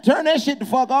time. Turn that shit the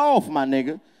fuck off, my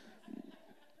nigga.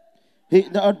 He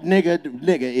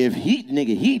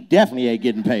definitely ain't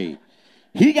getting paid.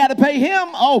 He got to pay him?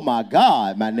 Oh, my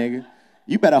God, my nigga.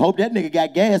 You better hope that nigga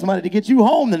got gas money to get you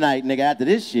home tonight, nigga, after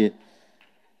this shit.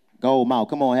 Gold mouth,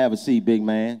 come on, have a seat, big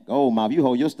man. Gold mouth, you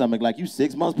hold your stomach like you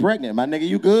 6 months pregnant. My nigga,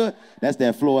 you good? That's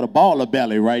that Florida baller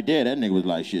belly right there. That nigga was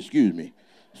like, shit, excuse me.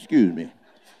 Let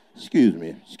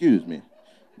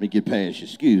me get past you,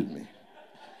 excuse me.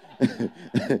 That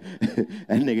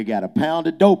nigga got a pound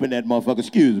of dope in that motherfucker,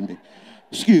 excuse me.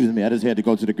 I just had to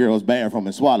go to the girl's bathroom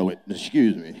and swallow it,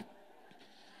 excuse me.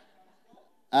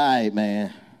 All right,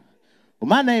 man. Well,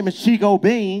 my name is Chico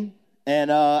Bean,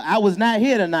 and I was not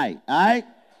here tonight, all right?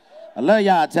 I love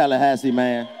y'all, Tallahassee,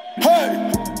 man.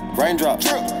 Hey! Raindrop,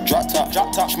 drop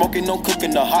top, smoking, no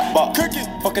cooking, the hot pot. Cooking,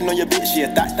 fucking on your bitch,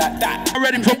 yeah, that. I'm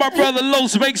ready for my brother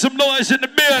Los, make some noise in the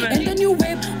building. And then you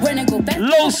whip when I go back.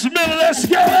 Los Miller, let's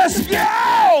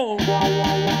go!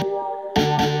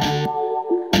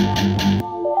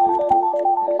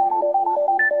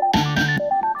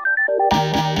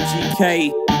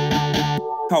 GK,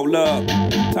 hold up,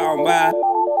 talking about.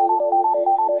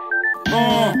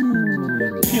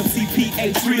 Pimp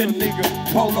CPA, real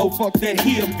nigga. Polo, fuck that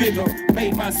heel figure.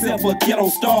 Made myself a ghetto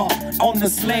star. On the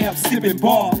slab, sipping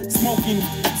bar. Smoking,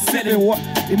 setting what?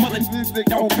 The mother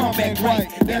don't come back right.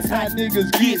 That's how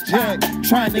niggas get jacked.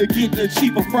 Trying to get the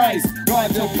cheaper price.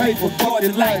 Guard your paper, guard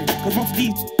your life. Cause most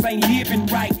these ain't living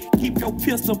right. Keep your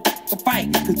pistol to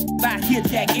fight. Cause I hit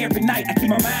jack every night. I keep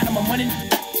my mind on my money,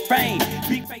 fame.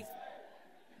 Big face.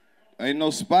 Ain't no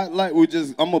spotlight.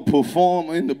 I'ma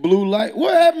perform in the blue light.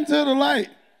 What happened to the light?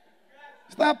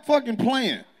 Stop fucking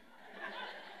playing.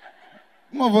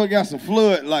 Motherfucker got some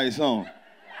floodlights on.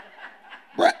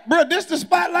 Bruh, this the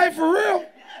spotlight for real?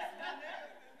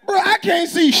 Bruh, I can't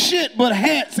see shit but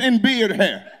hats and beard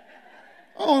hair.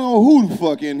 I don't know who the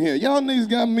fuck in here. Y'all niggas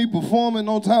got me performing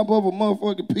on top of a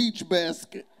motherfucking peach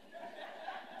basket.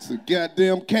 It's a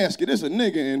goddamn casket. There's a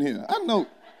nigga in here. I know.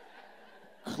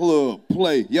 Club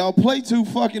play. Y'all play too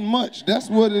fucking much. That's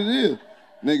what it is.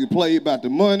 Nigga play about the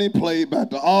money, play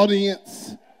about the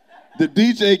audience. The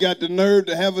DJ got the nerve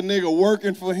to have a nigga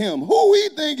working for him. Who he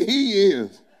think he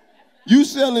is? You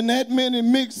selling that many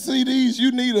mixed CDs,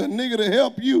 you need a nigga to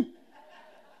help you?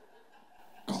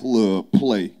 Club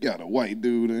play. Got a white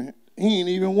dude in here. He ain't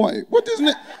even white. What this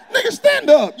nigga stand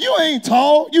up. You ain't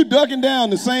tall. You ducking down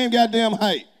the same goddamn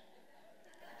height.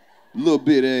 Little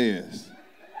bit ass.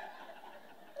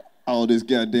 All this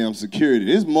goddamn security.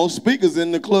 There's more speakers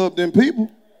in the club than people.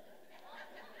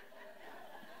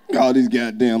 All these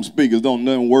goddamn speakers don't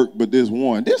nothing work but this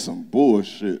one. This some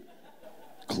bullshit.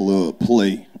 Club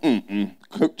play.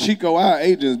 Chico, our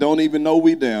agents don't even know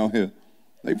we down here.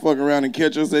 They fuck around and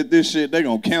catch us at this shit, they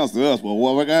gonna cancel us. Well,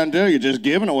 what we're gonna do, you're just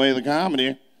giving away the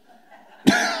comedy.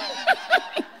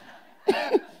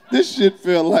 This shit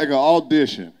felt like an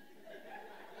audition.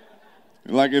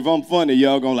 Like if I'm funny,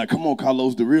 y'all gonna like, come on,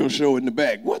 Carlos, the real show in the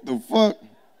back. What the fuck?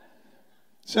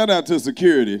 Shout out to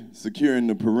security, securing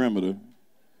the perimeter.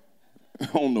 I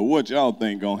don't know what y'all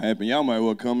think gonna happen. Y'all might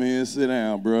well come here and sit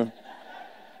down, bruh.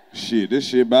 Shit, this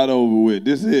shit about over with.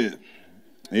 This it.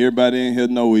 Everybody in here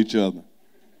know each other.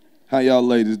 How y'all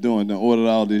ladies doing? Done ordered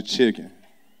all this chicken.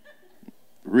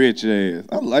 Rich ass.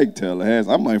 I like Tallahassee.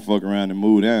 I might fuck around and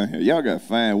move down here. Y'all got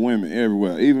fine women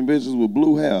everywhere, even bitches with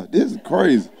blue hair. This is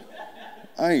crazy.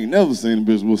 I ain't never seen a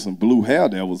bitch with some blue hair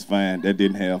that was fine that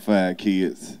didn't have 5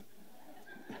 kids.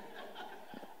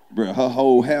 Bruh, her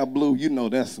whole hair blue, you know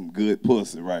that's some good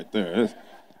pussy right there.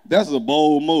 That's a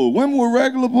bold move. Women with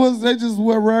regular pussy, they just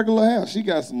wear regular hair. She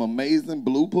got some amazing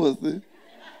blue pussy.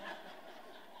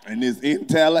 And it's in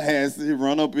Tallahassee.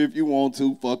 Run up if you want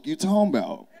to. Fuck you talking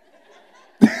about.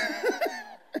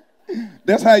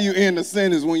 That's how you end a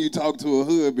sentence when you talk to a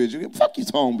hood bitch. You get, fuck you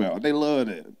talking about. They love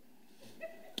that.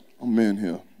 I'm in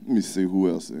here. Let me see who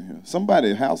else in here.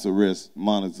 Somebody house arrest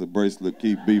monitor bracelet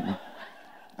keep beeping.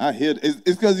 I hear it's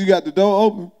because you got the door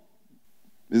open.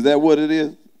 Is that what it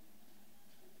is?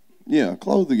 Yeah,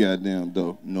 close the goddamn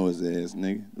door, noisy ass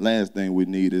nigga. Last thing we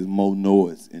need is more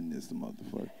noise in this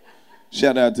motherfucker.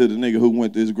 Shout out to the nigga who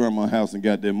went to his grandma's house and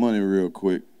got that money real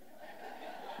quick.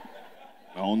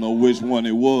 I don't know which one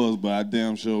it was, but I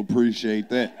damn sure appreciate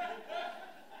that.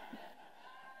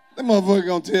 That motherfucker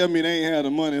gonna tell me they ain't had the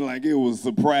money like it was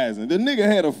surprising. The nigga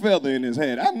had a feather in his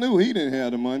hat. I knew he didn't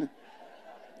have the money.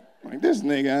 Like, this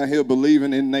nigga out here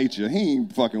believing in nature. He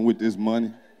ain't fucking with this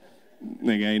money.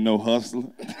 Nigga ain't no hustler.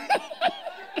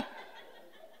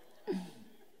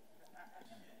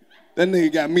 That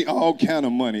nigga got me all kind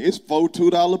of money. It's 4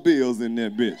 $2 bills in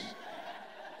that bitch.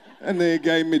 That nigga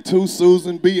gave me 2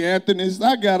 Susan B. Anthony's.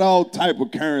 I got all type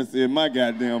of currency in my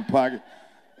goddamn pocket.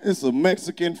 It's a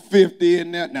Mexican 50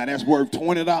 in there. Now that's worth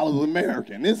 $20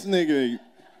 American. This nigga,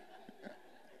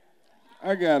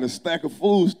 I got a stack of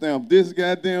food stamps this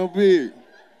goddamn big.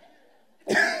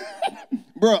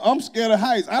 Bro, I'm scared of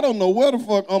heights. I don't know where the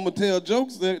fuck I'm gonna tell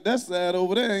jokes at. That side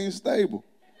over there ain't stable.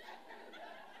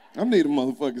 I need a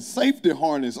motherfucking safety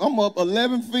harness. I'm up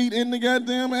 11 feet in the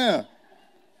goddamn air.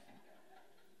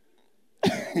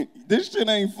 This shit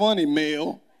ain't funny,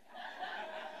 Mel.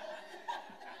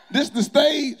 This the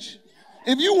stage.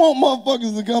 If you want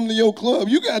motherfuckers to come to your club,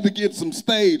 you got to get some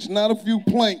stage, not a few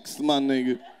planks, my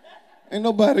nigga. Ain't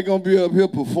nobody gonna be up here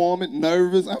performing,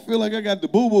 nervous. I feel like I got the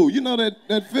boo-boo. You know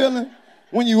that feeling?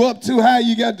 When you up too high,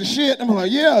 you got the shit. I'm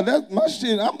like, yeah, that's my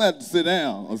shit. I'm gonna have to sit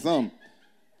down or something.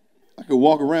 I could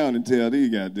walk around and tell these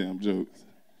goddamn jokes.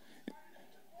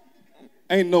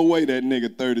 Ain't no way that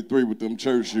nigga 33 with them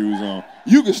church shoes on.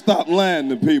 You can stop lying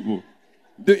to people.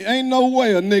 There ain't no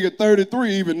way a nigga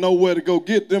 33 even know where to go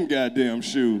get them goddamn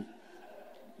shoes.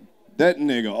 That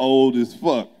nigga old as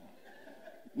fuck.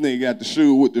 Nigga got the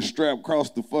shoe with the strap across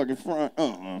the fucking front.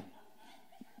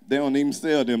 They don't even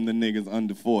sell them to niggas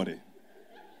under 40.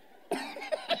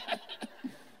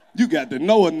 You got to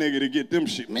know a nigga to get them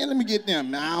shit. Man, let me get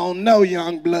them. I don't know,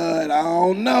 young blood. I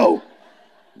don't know.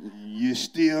 You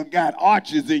still got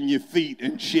arches in your feet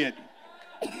and shit.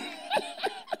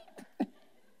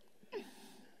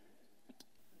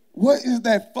 What is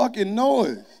that fucking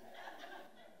noise?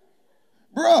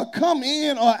 Bruh, come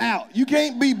in or out. You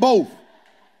can't be both.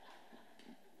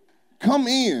 Come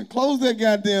in. Close that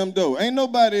goddamn door. Ain't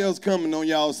nobody else coming on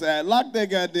y'all side. Lock that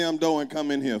goddamn door and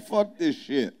come in here. Fuck this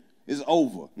shit. It's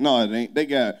over. No, it ain't. They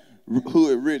got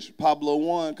Hood Rich Pablo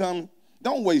 1 coming.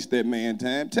 Don't waste that man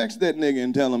time. Text that nigga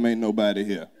and tell him ain't nobody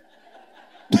here.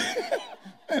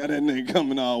 That nigga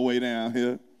coming all the way down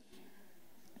here.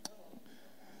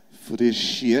 For this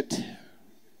shit.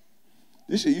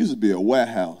 This shit used to be a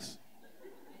warehouse.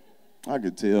 I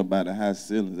could tell by the high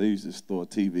ceilings. They used to store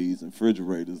TVs and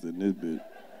refrigerators in this bitch.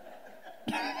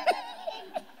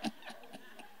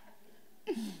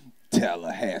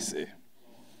 Tallahassee.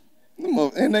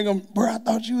 And they gonna, bro, I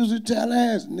thought you was in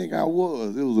Tallahassee. Nigga, I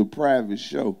was. It was a private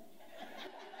show.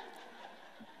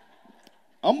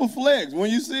 I'm a flex.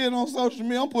 When you see it on social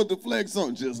media, I'm put the flex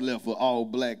on. Just left for all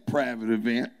black private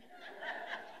event.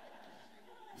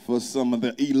 For some of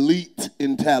the elite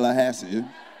in Tallahassee.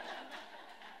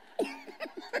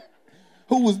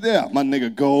 Who was there? My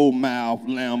nigga Goldmouth,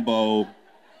 Lambo,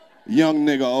 young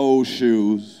nigga old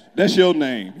shoes. That's your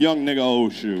name, young nigga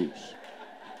old shoes.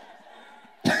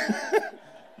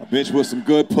 A bitch with some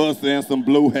good pussy and some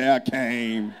blue hair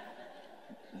came.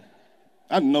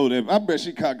 I know that. I bet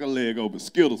she cock her leg open.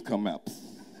 Skittles come out.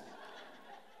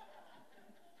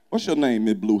 What's your name,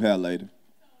 Miss Blue Hair Lady?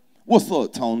 What's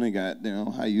up, Tony?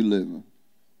 Goddamn, how you living?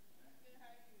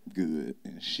 Good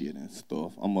and shit and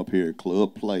stuff. I'm up here at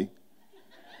Club Play.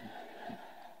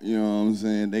 You know what I'm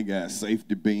saying? They got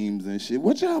safety beams and shit.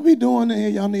 What y'all be doing in here?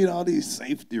 Y'all need all these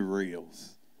safety rails.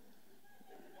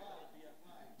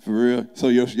 For real? So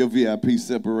your VIP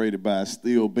separated by a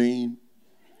steel beam?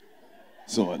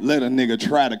 So let a nigga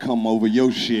try to come over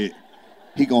your shit.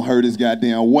 He gonna hurt his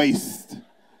goddamn waist.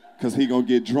 Cause he gonna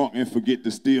get drunk and forget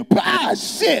to steal. Ah,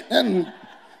 shit! And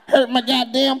Hurt my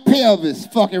goddamn pelvis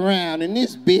fucking around in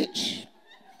this bitch.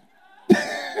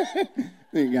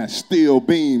 They got steel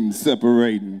beams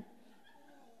separating.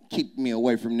 Keep me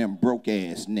away from them broke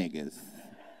ass niggas.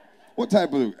 What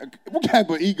type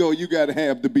of ego you gotta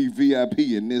have to be VIP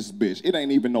in this bitch? It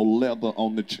ain't even no leather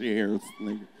on the chairs,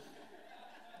 nigga.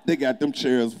 They got them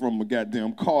chairs from a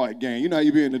goddamn card game. You know how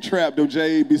you be in the trap, them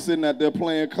J be sitting out there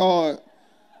playing card.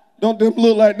 Don't them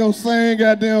look like them same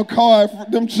goddamn card,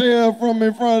 them chairs from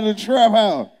in front of the trap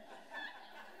house?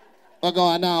 What's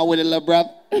going on with it, little brother?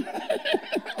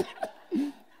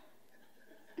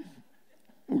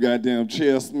 Them goddamn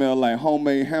chairs smell like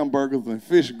homemade hamburgers and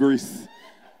fish grease.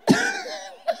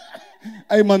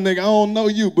 Hey, my nigga, I don't know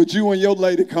you, but you and your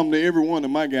lady come to every one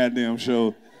of my goddamn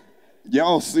shows.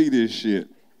 Y'all see this shit.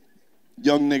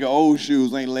 Young nigga old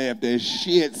shoes ain't laughed at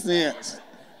shit since.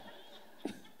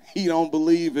 He don't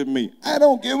believe in me. I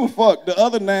don't give a fuck. The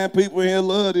other 9 people in here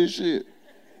love this shit.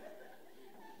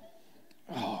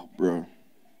 Oh, bro.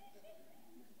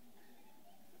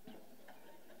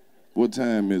 What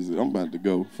time is it? I'm about to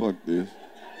go. Fuck this.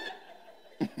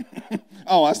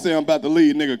 Oh, I say I'm about to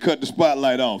leave, nigga, cut the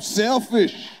spotlight off.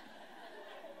 Selfish.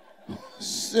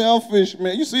 Selfish,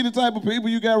 man. You see the type of people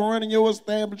you got running your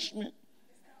establishment?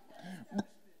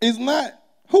 It's not,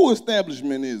 who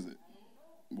establishment is it?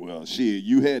 Well, shit,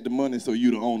 you had the money, so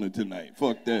you the owner tonight.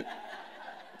 Fuck that.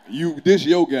 This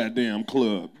your goddamn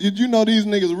club. Did you know these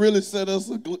niggas really set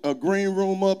us a green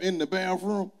room up in the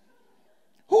bathroom?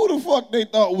 Who the fuck they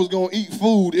thought was gonna eat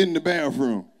food in the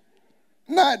bathroom?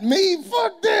 Not me,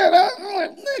 fuck that. I'm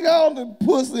like, nigga, all the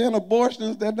pussy and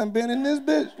abortions that done been in this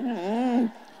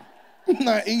bitch.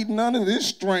 Not eating none of this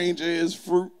strange ass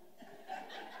fruit.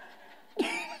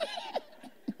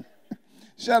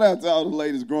 Shout out to all the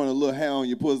ladies growing a little hair on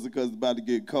your pussy because it's about to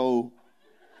get cold.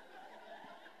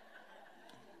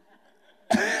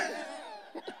 I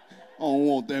don't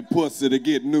want that pussy to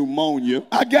get pneumonia.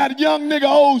 I got young nigga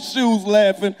old shoes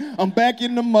laughing. I'm back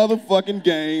in the motherfucking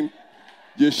game.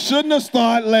 You shouldn't have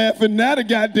started laughing. Now the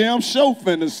goddamn show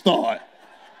finna start.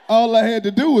 All I had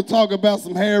to do was talk about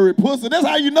some hairy pussy. That's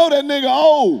how you know that nigga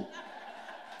old.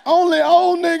 Only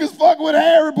old niggas fuck with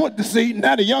hairy pussy. See,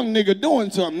 now the young nigga doing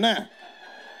something now.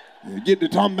 Get to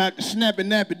talking about the snappy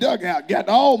nappy dugout. Got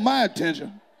all my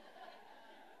attention.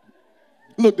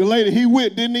 Look, the lady he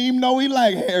with didn't even know he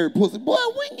liked hairy pussy. Boy,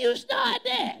 when you start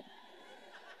that?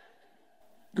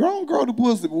 Grow the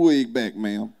pussy wig back,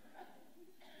 ma'am.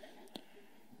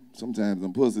 Sometimes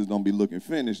them pussies don't be looking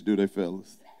finished, do they,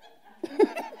 fellas?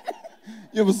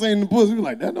 You ever seen the pussy? Be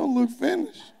like, that don't look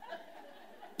finished.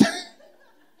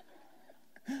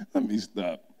 Let me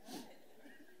stop.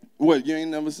 What, you ain't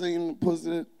never seen the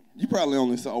pussy? You probably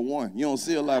only saw one. You don't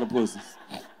see a lot of pussies.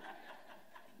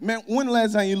 Man, when the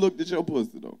last time you looked at your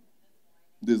pussy, though?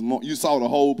 You saw the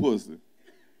whole pussy.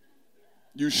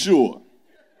 You sure?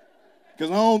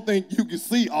 Because I don't think you can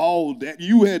see all that.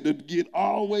 You had to get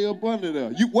all the way up under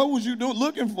there. What was you doing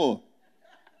looking for?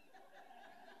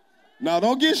 Now,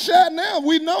 don't get shot now.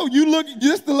 We know.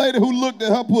 Just the lady who looked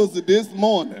at her pussy this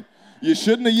morning. You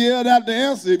shouldn't have yelled out the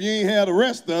answer if you ain't had the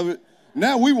rest of it.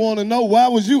 Now we want to know, why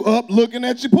was you up looking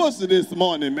at your pussy this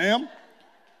morning, ma'am?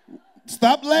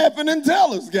 Stop laughing and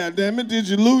tell us, goddammit. Did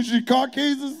you lose your car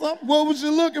keys or something? What was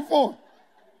you looking for?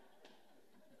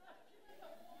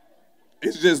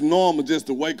 It's just normal just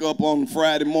to wake up on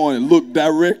Friday morning, look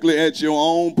directly at your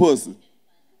own pussy.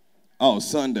 Oh,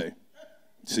 Sunday.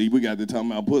 See, we got to talk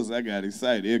about pussy. I got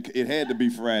excited. It had to be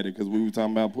Friday because we were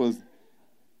talking about pussy.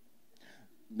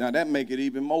 Now, that make it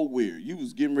even more weird. You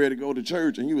was getting ready to go to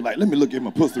church, and you was like, let me look at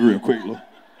my pussy real quick, look.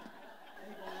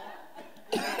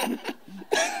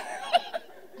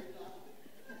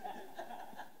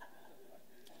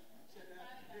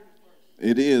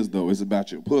 It is, though. It's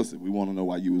about your pussy. We want to know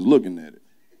why you was looking at it.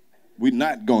 We're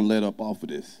not going to let up off of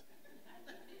this.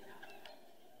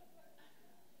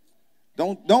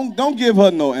 Don't give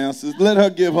her no answers. Let her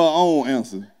give her own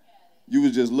answer. You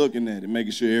was just looking at it,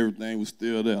 making sure everything was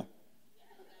still there.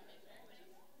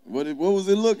 What was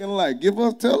it looking like?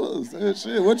 Tell us.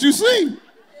 Shit, what you see?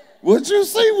 What you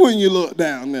see when you look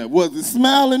down there? Was it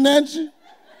smiling at you?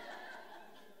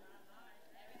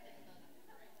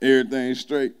 Everything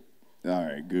straight? All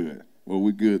right, good. Well,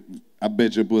 we good. I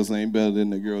bet your pussy ain't better than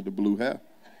the girl with the blue hair.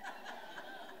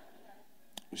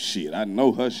 Shit, I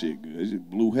know her shit good. It's just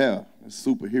blue hair. That's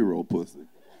superhero pussy.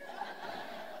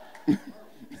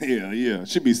 Yeah.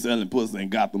 She be selling pussy in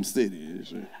Gotham City and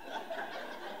shit.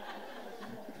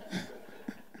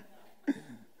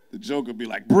 The Joker be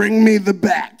like, bring me the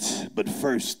bat, but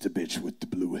first the bitch with the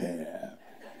blue hair.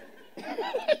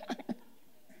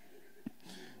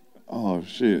 Oh,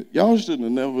 shit. Y'all shouldn't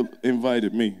have never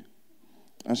invited me.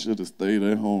 I should have stayed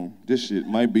at home. This shit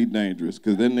might be dangerous,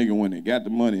 because that nigga went and got the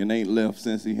money and ain't left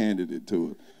since he handed it to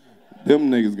us.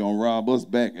 Them niggas gonna rob us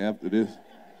back after this.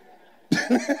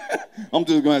 I'm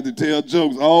just gonna have to tell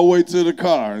jokes all the way to the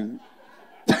car.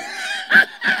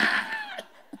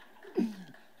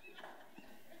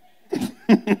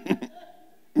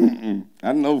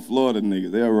 I know Florida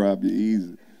niggas, they'll rob you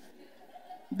easy.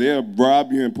 They'll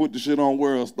rob you and put the shit on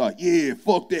World Star. Yeah,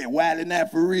 fuck that, wildin'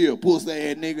 that for real, pussy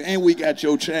ass nigga, and we got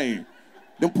your chain.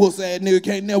 Them pussy ass niggas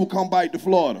can't never come bite to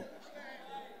Florida.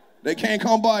 They can't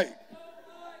come bite.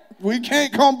 We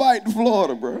can't come bite to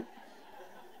Florida, bro.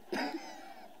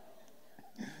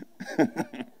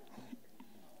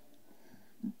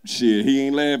 Shit, he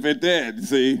ain't laugh at that,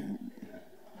 see?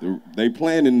 They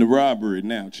planning the robbery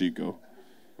now, Chico.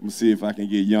 I'm gonna see if I can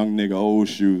get young nigga old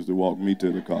shoes to walk me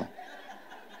to the car.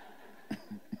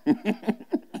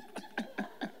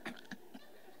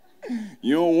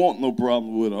 You don't want no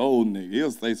problem with an old nigga.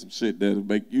 He'll say some shit that'll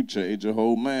make you change your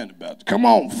whole mind about you. Come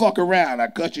on, fuck around. I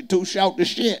cut you too short to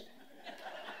shit.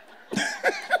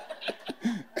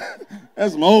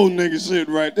 That's some old nigga shit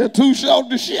right there. Too short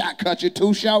to shit. I cut you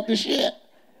too short to shit.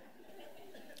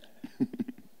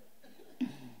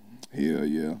 Hell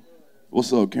yeah.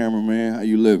 What's up, cameraman? How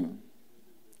you living?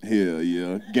 Hell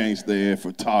yeah. Gangsta ass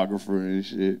photographer and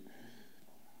shit.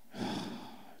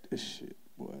 This shit,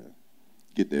 boy.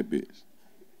 Get that bitch.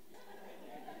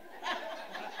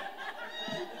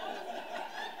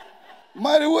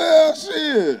 Mighty well,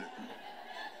 shit.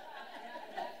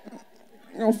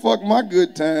 You gonna fuck my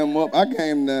good time up. I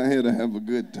came down here to have a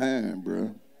good time,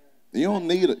 bro. You don't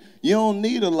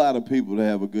need a lot of people to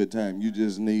have a good time. You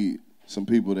just need some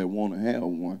people that want to have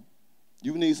one.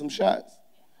 You need some shots.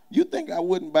 You think I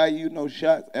wouldn't buy you no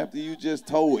shots after you just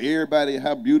told everybody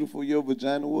how beautiful your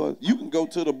vagina was? You can go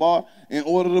to the bar and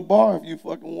order the bar if you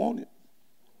fucking want it.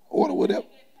 Order whatever.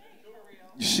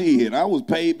 Shit, I was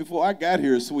paid before I got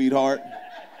here, sweetheart.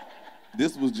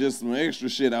 This was just some extra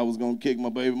shit I was gonna kick my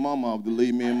baby mama off to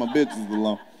leave me and my bitches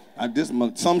alone.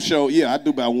 Some show, yeah, I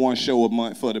do about one show a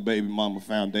month for the Baby Mama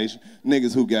Foundation.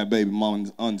 Niggas who got baby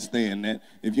mamas understand that.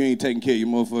 If you ain't taking care of your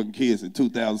motherfucking kids in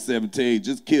 2017,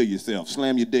 just kill yourself.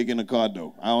 Slam your dick in the car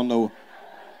door. I don't know.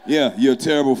 Yeah, you're a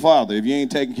terrible father. If you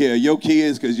ain't taking care of your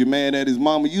kids because you're mad at his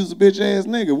mama, you's a bitch ass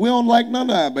nigga. We don't like none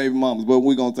of our baby mamas, but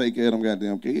we gonna take care of them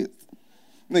goddamn kids.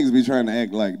 Niggas be trying to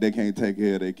act like they can't take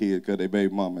care of their kids because their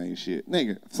baby mama ain't shit.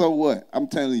 Nigga, so what? I'm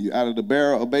telling you, out of the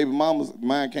barrel of baby mamas,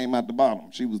 mine came out the bottom.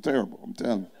 She was terrible, I'm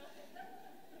telling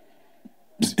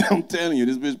you. I'm telling you,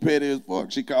 this bitch petty as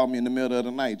fuck. She called me in the middle of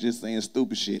the night just saying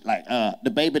stupid shit like, the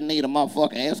baby need a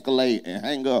motherfucking Escalade and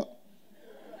hang up.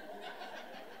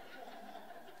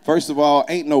 First of all,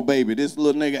 ain't no baby. This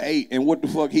little nigga 8, and what the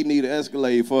fuck he need an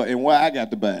Escalade for, and why I got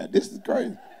to buy it? This is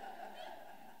crazy.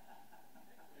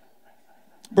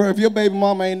 Bro, if your baby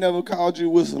mama ain't never called you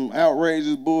with some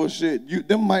outrageous bullshit,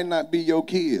 them might not be your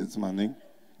kids, my nigga.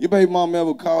 Your baby mama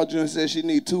ever called you and said she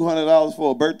need $200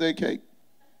 for a birthday cake?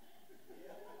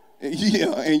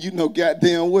 Yeah, and you know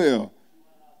goddamn well.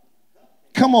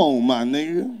 Come on, my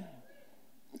nigga.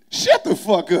 Shut the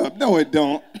fuck up. No, it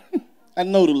don't. I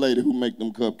know the lady who make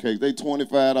them cupcakes. They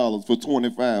 $25 for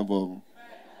 25 of them.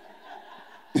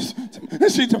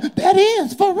 She told, that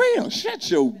is for real. Shut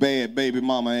your bad baby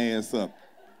mama ass up.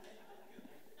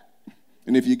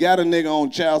 And if you got a nigga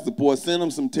on child support, send him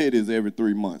some titties every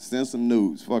 3 months. Send some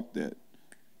nudes. Fuck that.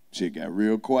 Shit got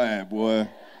real quiet, boy.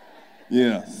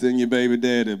 Yeah, send your baby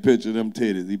daddy a picture of them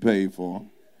titties. He paid for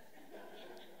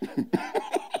them.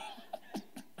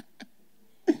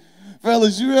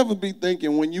 Fellas, you ever be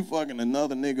thinking when you fucking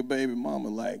another nigga baby mama,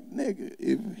 like, nigga,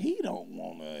 if he don't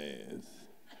want her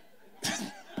ass.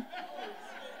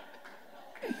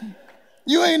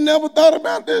 You ain't never thought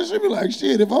about this? You be like,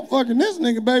 shit, if I'm fucking this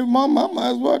nigga baby mama, I might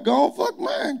as well go and fuck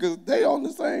mine, because they on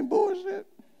the same bullshit.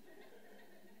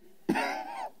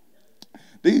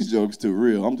 These jokes too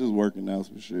real. I'm just working out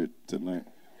some shit tonight.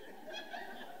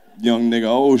 Young nigga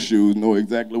old shoes know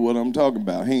exactly what I'm talking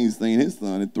about. He ain't seen his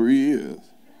son in 3 years.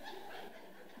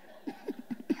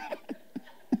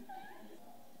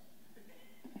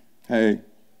 Hey,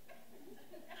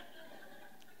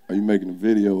 are you making a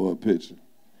video or a picture?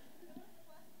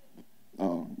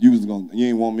 You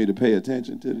ain't want me to pay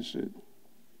attention to the shit.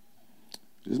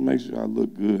 Just make sure I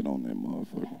look good on that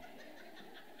motherfucker.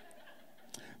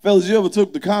 Fellas, you ever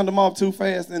took the condom off too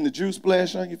fast and the juice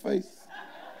splash on your face?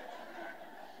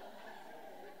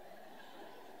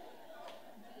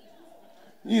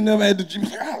 You ain't never had the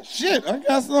juice. Oh, shit, I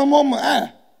got something on my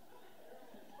eye.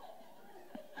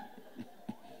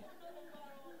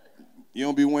 You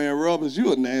don't be wearing rubbers,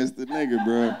 you a nasty nigga,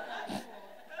 bro.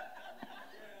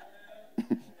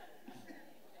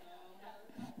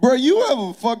 Bro, you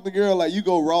ever fuck the girl like you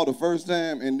go raw the first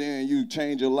time and then you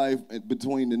change your life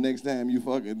between the next time you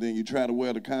fuck and then you try to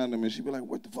wear the condom and she be like,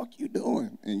 what the fuck you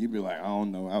doing? And you be like, I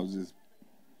don't know, I was just...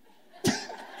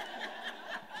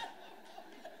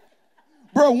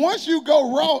 Bro, once you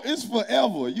go raw, it's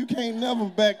forever. You can't never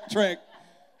backtrack.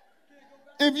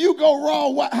 If you go raw,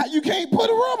 you can't put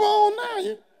a rubber on now.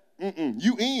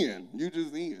 You in. You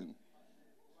just in.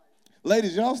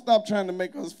 Ladies, y'all stop trying to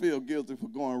make us feel guilty for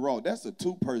going raw. That's a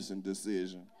two-person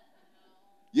decision.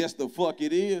 Yes, the fuck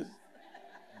it is.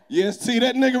 Yes, see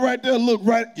that nigga right there, look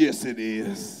right. Yes, it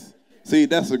is. See,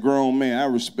 that's a grown man. I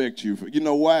respect you. You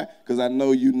know why? Because I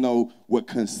know you know what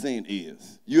consent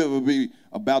is. You ever be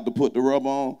about to put the rubber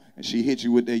on and she hit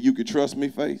you with that you can trust me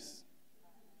face?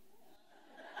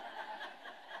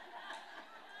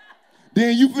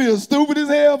 Then you feel stupid as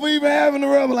hell for even having the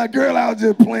rubber. Like, girl, I was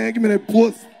just playing. Give me that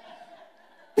pussy.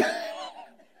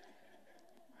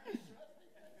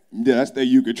 Yeah, that's that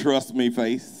you can trust me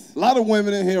face. A lot of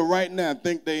women in here right now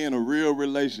think they in a real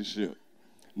relationship.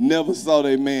 Never saw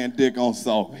their man dick on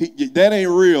soft. That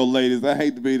ain't real, ladies. I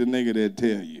hate to be the nigga that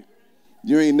tell you.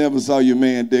 You ain't never saw your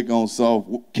man dick on soft.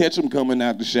 Catch him coming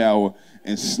out the shower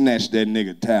and snatch that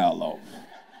nigga towel off.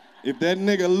 If that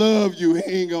nigga love you, he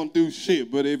ain't gonna do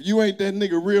shit. But if you ain't that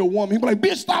nigga real woman, he be like,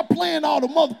 bitch, stop playing all the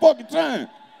motherfucking time.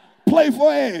 Play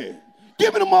for ass.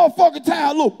 Give me the motherfucking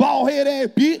towel, little bald head ass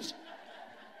bitch.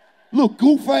 Little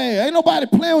goof ass. Ain't nobody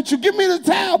playing with you. Give me the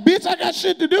towel, bitch. I got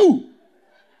shit to do.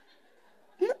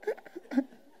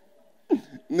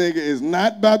 Nigga is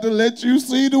not about to let you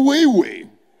see the wee-wee.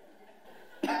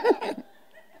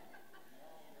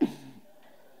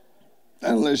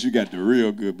 Unless you got the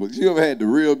real good pussy. You ever had the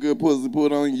real good pussy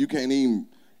put on you? You can't even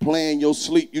plan your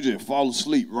sleep. You just fall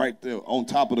asleep right there on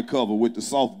top of the cover with the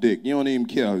soft dick. You don't even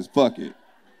care. Just fuck it.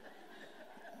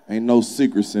 Ain't no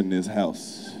secrets in this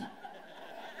house.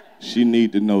 She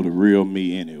need to know the real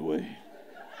me anyway.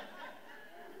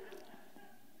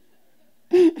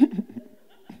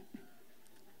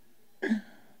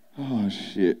 Oh,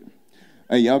 shit.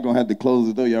 Hey, y'all gonna have to close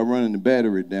the door. Y'all running the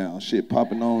battery down. Shit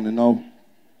popping on and off.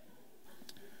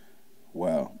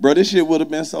 Wow. Bro, this shit would have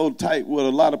been so tight with a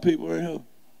lot of people in here.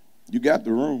 You got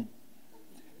the room.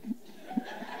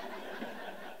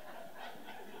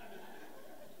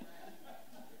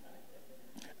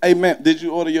 Hey, man, did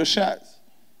you order your shots?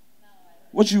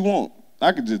 What you want?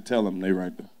 I could just tell them they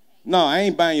right there. No, I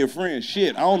ain't buying your friend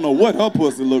shit. I don't know what her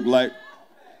pussy look like.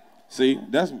 See,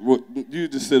 that's what, you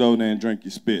just sit over there and drink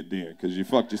your spit then, because you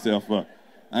fucked yourself up.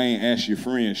 I ain't asked your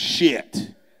friend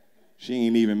shit. She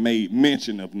ain't even made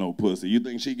mention of no pussy. You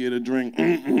think she get a drink?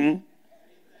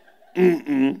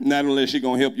 Not unless she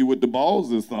gonna help you with the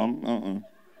balls or something.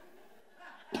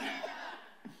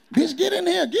 Bitch, get in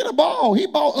here, get a ball. He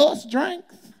bought us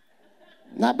drinks.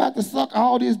 Not about to suck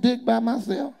all this dick by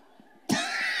myself.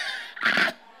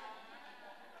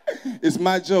 It's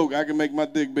my joke. I can make my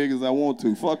dick big as I want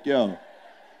to. Fuck y'all.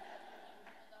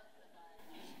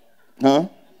 Huh?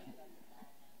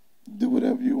 Do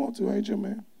whatever you want to, ain't you,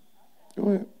 man? Go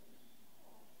ahead.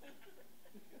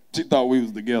 She thought we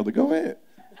was together. Go ahead.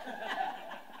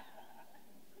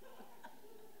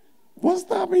 What's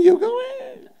stopping you? Go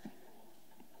ahead.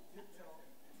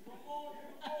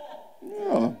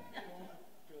 Yeah.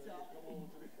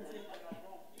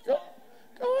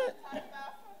 Go ahead.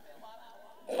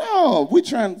 No, we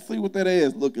trying to see what that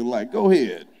ass looking like. Go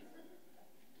ahead.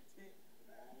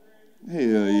 Hell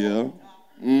yeah.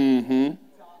 Mm-hmm.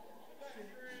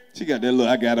 She got that look,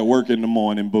 I gotta work in the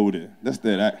morning booty. That's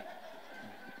that.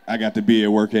 I got to be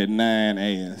at work at 9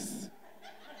 ass.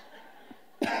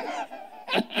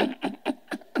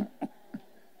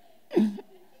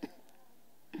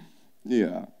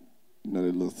 Yeah. You know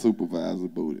that little supervisor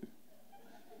booty.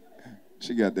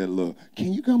 She got that little,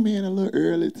 can you come in a little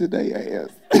early today,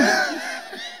 ass?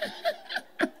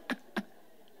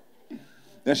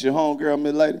 That's your homegirl,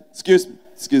 Miss Lady? Excuse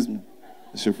me.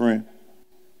 That's your friend?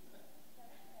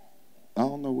 I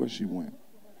don't know where she went.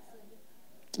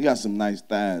 You got some nice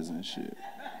thighs and shit.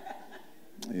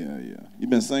 Yeah. You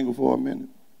been single for a minute?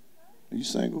 Are you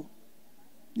single?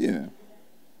 Yeah.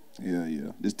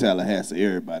 This Tallahassee,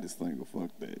 everybody's single. Fuck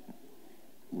that.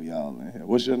 We all in here.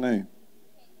 What's your name?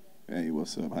 Hey,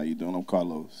 what's up? How you doing? I'm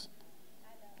Carlos.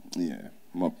 Yeah.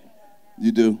 I'm up.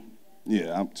 You do?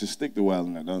 Yeah, I'm just stick to wild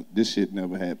in there. This shit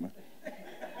never happened.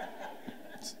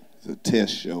 It's a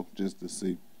test show just to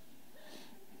see.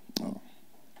 Oh.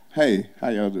 Hey, how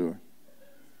y'all doing?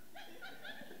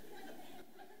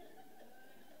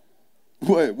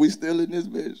 What? We still in this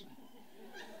bitch?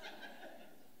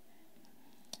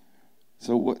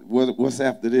 So what's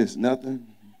after this? Nothing?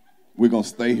 We're gonna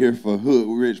stay here for Hood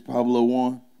Rich Pablo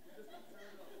One?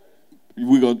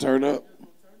 We gonna turn up?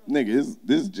 Nigga,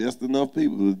 this just enough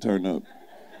people to turn up.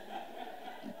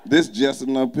 This just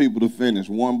enough people to finish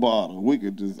one bottle. We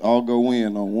could just all go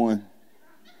in on one.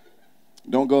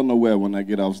 Don't go nowhere when I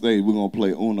get off stage. We're gonna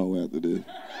play Uno after this.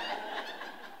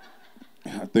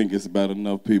 I think it's about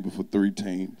enough people for 3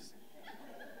 teams.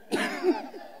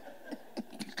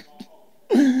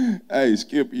 Hey,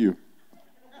 Skip you.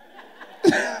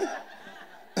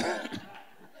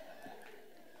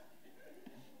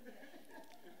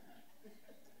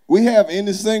 We have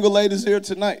any single ladies here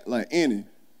tonight? Like any?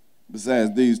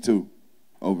 Besides these two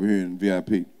over here in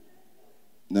VIP?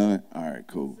 None? All right,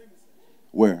 cool.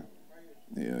 Where?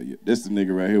 Yeah. This the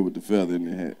nigga right here with the feather in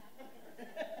the hat.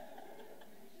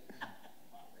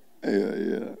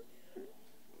 Yeah.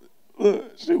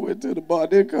 Look, she went to the bar,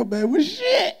 then come back with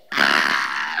shit.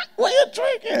 Where you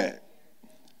drinking?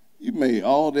 You made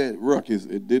all that ruckus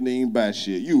and didn't even buy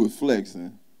shit. You was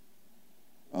flexing.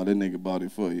 Oh, that nigga bought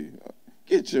it for you.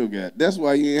 Get your guy. That's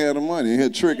why you ain't had the money. Here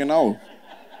tricking off.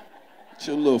 Get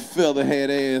your little feather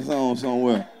hat ass on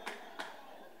somewhere.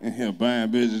 In here buying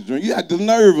bitches drink. You got the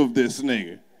nerve of this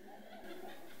nigga.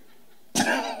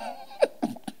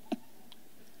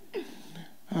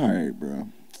 All right, bro.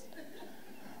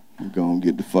 I'm gonna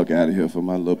get the fuck out of here for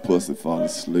my little pussy fall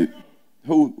asleep.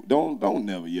 Who don't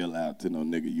never yell out to no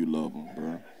nigga you love him,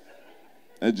 bro.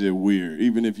 That's just weird.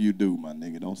 Even if you do, my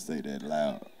nigga, don't say that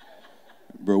loud.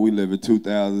 Bro, we live in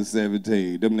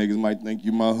 2017. Them niggas might think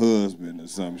you my husband or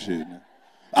some shit.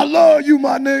 I love you,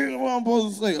 my nigga. What I'm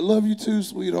supposed to say? I love you too,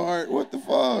 sweetheart. What the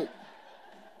fuck?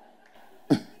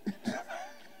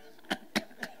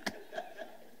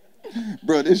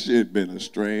 Bro, this shit been a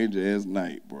strange ass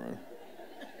night, bro.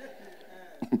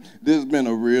 This been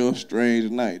a real strange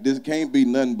night. This can't be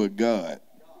nothing but God.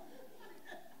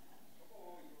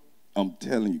 I'm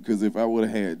telling you, because if I would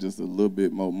have had just a little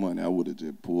bit more money, I would have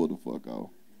just pulled the fuck off.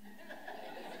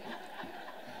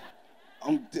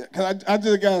 Cause I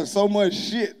just got so much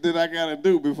shit that I gotta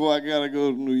do before I gotta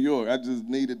go to New York. I just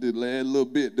needed the last little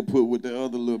bit to put with the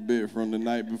other little bit from the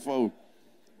night before.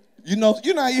 You know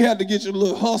how you had to get your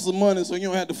little hustle money so you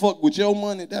don't have to fuck with your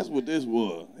money? That's what this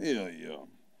was. Hell yeah.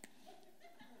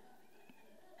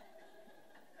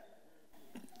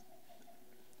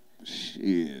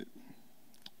 Shit.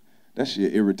 That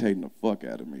shit irritating the fuck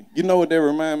out of me. You know what that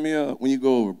remind me of? When you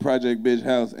go over Project Bitch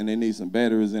house and they need some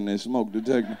batteries in their smoke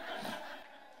detector.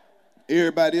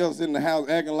 Everybody else in the house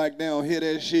acting like they don't hear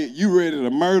that shit. You ready to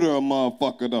murder a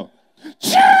motherfucker though.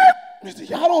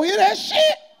 Y'all don't hear that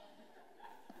shit?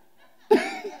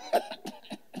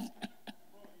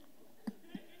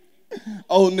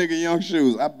 Old nigga, young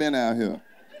shoes. I've been out here.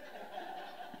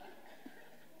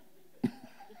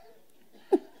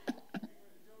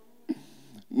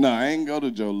 No, I ain't go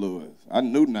to Joe Louis. I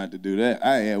knew not to do that.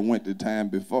 I had went the time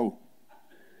before.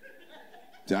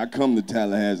 I come to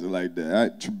Tallahassee like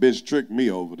that. Bitch tricked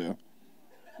me over there.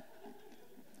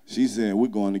 She said, we're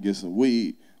going to get some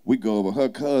weed. We go over her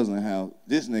cousin's house.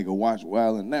 This nigga watch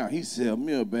Wild 'N Now. He sell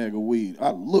me a bag of weed.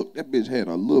 I looked, that bitch had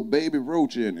a little baby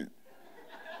roach in it.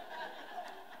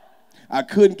 I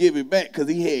couldn't give it back because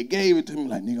he had gave it to me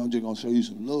like, nigga, I'm just going to show you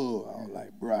some love. I was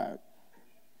like, bruh.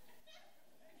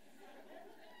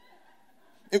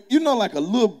 You know, like that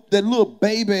little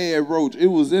baby roach, it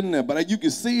was in there, but you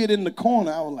could see it in the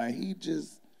corner. I was like, he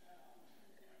just.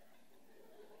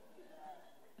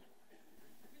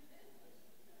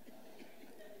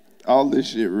 All this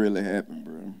shit really happened,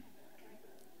 bro.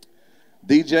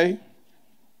 DJ,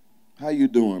 how you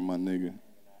doing, my nigga?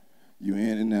 You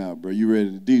in and out, bro. You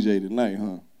ready to DJ tonight,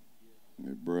 huh?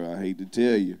 Yeah, bro, I hate to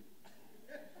tell you.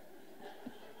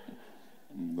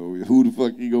 Who the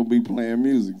fuck you gonna be playing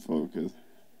music for? Cause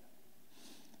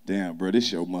damn, bro, this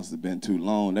show must have been too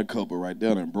long. That couple right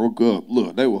there done broke up.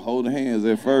 Look, they were holding hands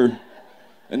at first.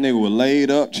 That nigga was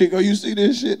laid up. Chico, you see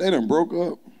this shit? They done broke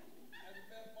up.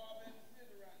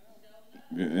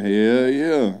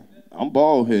 Yeah. I'm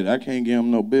bald headed. I can't give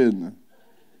him no business.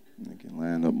 I can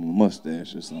line up my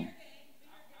mustache or something.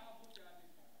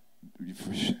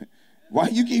 Why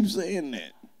you keep saying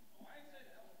that?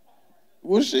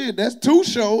 Well, shit, that's 2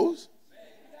 shows.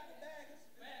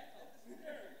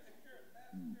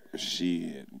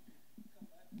 Shit.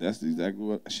 That's exactly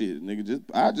what, shit, nigga,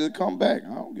 I just come back.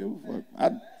 I don't give a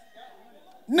fuck.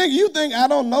 Nigga, you think I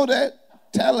don't know that?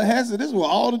 Tallahassee, this is where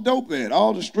all the dope at.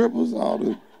 All the strippers,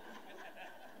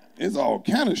 it's all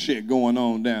kind of shit going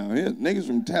on down here. Niggas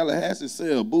from Tallahassee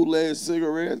sell bootleg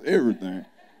cigarettes, everything.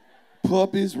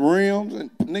 puppies, rims,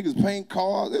 and niggas paint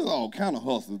cars. There's all kind of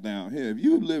hustles down here. If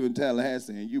you live in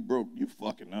Tallahassee and you broke, you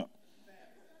fucking up.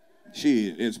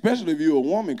 Shit, especially if you're a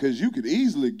woman, because you could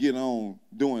easily get on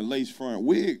doing lace front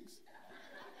wigs.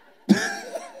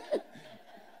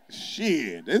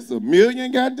 Shit, there's a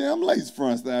million goddamn lace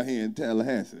fronts out here in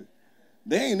Tallahassee.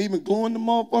 They ain't even gluing the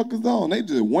motherfuckers on. They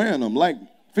just wearing them like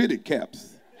fitted caps.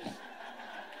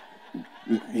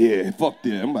 Yeah, fuck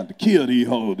that. I'm about to kill these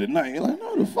hoes tonight. You're like,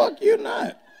 no, the fuck you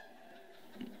not.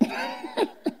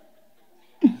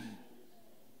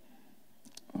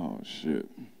 Oh, shit.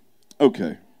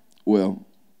 Okay. Well,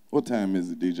 what time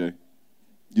is it, DJ?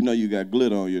 You know you got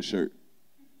glitter on your shirt.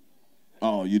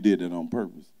 Oh, you did it on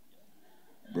purpose.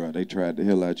 Bro, they tried the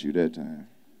hell out you that time.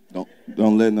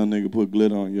 Don't let no nigga put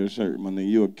glitter on your shirt, my nigga.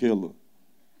 You a killer.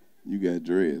 You got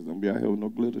dreads. Don't be out here with no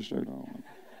glitter shirt on.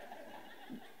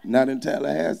 Not in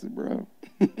Tallahassee, bro.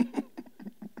 I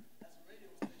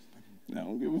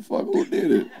don't give a fuck who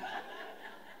did it.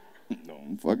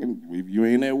 Don't fucking, if you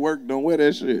ain't at work, don't wear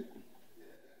that shit.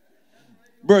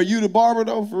 Bro, you the barber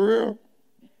though, for real?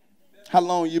 How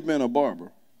long you been a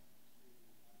barber?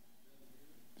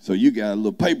 So you got a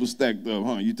little paper stacked up,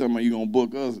 huh? You talking about you gonna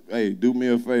book us? Hey, do me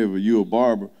a favor, you a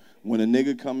barber. When a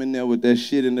nigga come in there with that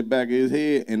shit in the back of his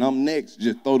head and I'm next,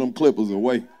 just throw them clippers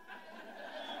away.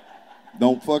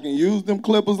 Don't fucking use them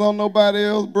clippers on nobody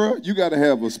else, bro. You gotta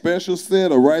have a special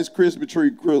set of Rice Krispie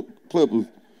treat clippers.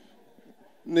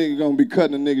 Nigga gonna be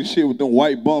cutting a nigga shit with them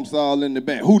white bumps all in the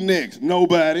back. Who next?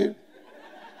 Nobody.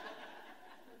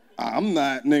 I'm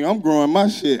not, nigga, I'm growing my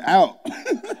shit out.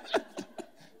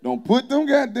 Don't put them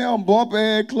goddamn bump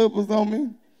ass clippers on me.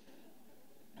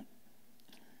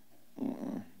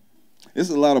 It's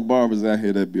a lot of barbers out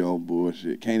here that be on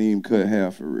bullshit. Can't even cut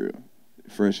hair for real.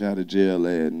 Fresh out of jail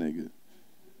ass nigga.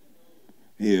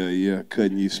 Hell yeah,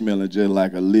 cutting you smelling just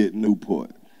like a lit Newport.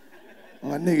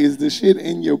 My nigga, is the shit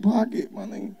in your pocket, my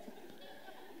nigga?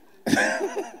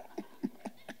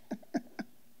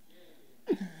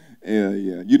 Hell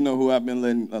yeah. You know who I've been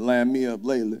letting line me up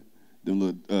lately? Them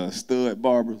little stud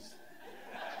barbers.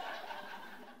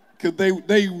 Cause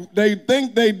they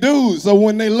think they do, so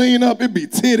when they lean up, it be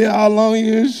titty all on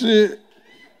you and shit.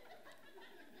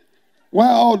 Why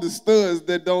all the studs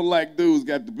that don't like dudes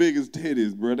got the biggest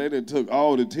titties, bro? They done took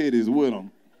all the titties with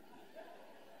them.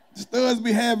 Studs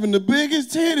be having the biggest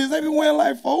titties. They be wearing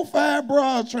like 4 or 5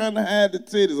 bras trying to hide the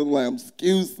titties. I'm like,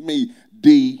 excuse me,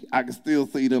 D. I can still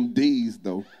see them D's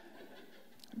though.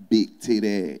 Big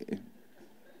titty.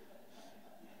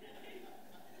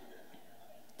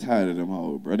 Tired of them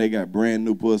hoes, bro. They got brand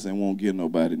new pussy and won't give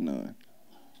nobody none.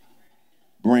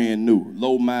 Brand new,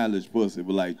 low mileage pussy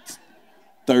with like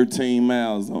 13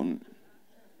 miles on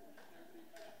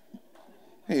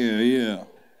it. Hell yeah.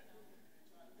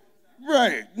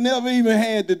 Right, never even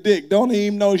had the dick. Don't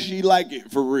even know she like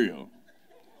it for real.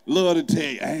 Love to tell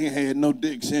you, I ain't had no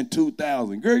dick since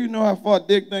 2000. Girl, you know how far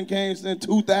dick done came since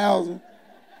 2000?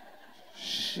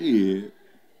 Shit.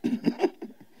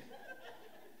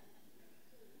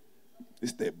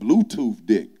 It's that Bluetooth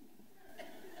dick.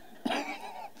 I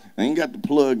ain't got the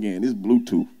plug in. It's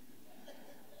Bluetooth.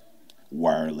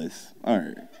 Wireless. All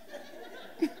right.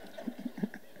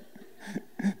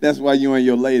 That's why you and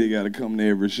your lady got to come to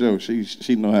every show.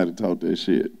 She know how to talk that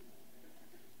shit.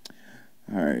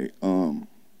 All right.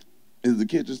 Is the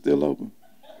kitchen still open?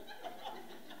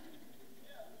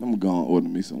 I'm going to order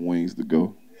me some wings to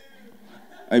go.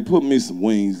 Hey, put me some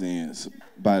wings in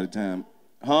by the time.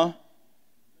 Huh?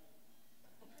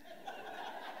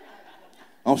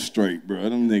 I'm straight, bro.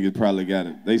 Them niggas probably got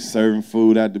it. They serving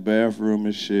food out the bathroom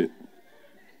and shit.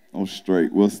 I'm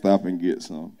straight. We'll stop and get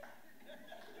some.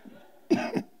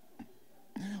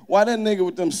 Why that nigga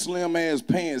with them slim ass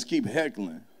pants keep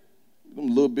heckling? Them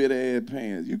little bit ass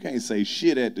pants. You can't say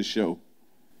shit at the show.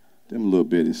 Them little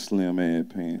bitty slim ass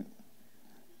pants.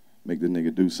 Make the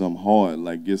nigga do something hard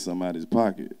like get something out his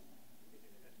pocket.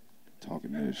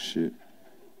 Talking that shit.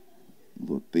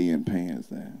 Little thin pants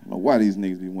there. Like, why these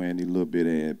niggas be wearing these little bit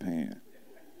ass pants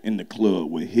in the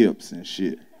club with hips and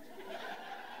shit?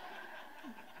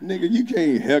 Nigga, you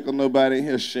can't heckle nobody in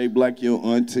here shaped like your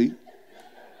auntie.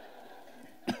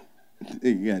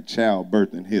 You got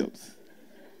childbirthing hips.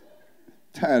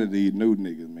 Tired of these new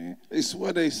niggas, man. They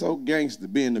swear they so gangster,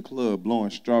 be in the club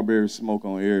blowing strawberry smoke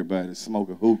on everybody,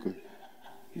 smoking hookah.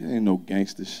 You ain't no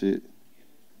gangster shit.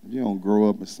 You don't grow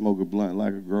up and smoke a blunt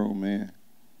like a grown man.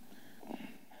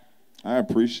 I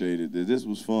appreciated this. This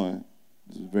was fun.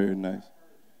 This was very nice.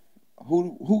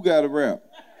 Who got a rap?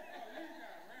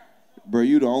 Bro,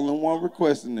 you the only one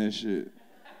requesting that shit.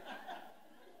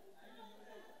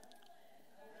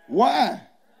 Why?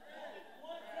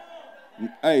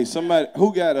 Hey, somebody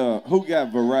who got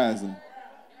Verizon?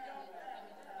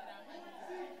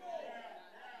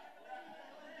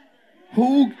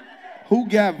 Who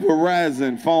got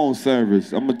Verizon phone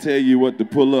service? I'm gonna tell you what to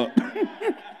pull up.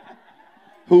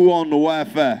 Who on the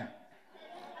Wi-Fi?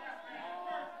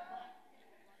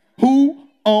 Who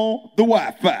on the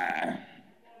Wi-Fi?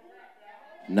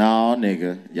 No,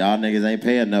 nigga. Y'all niggas ain't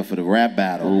pay enough for the rap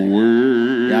battle.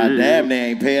 Y'all damn they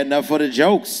ain't pay enough for the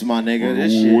jokes, my nigga.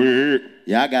 This shit.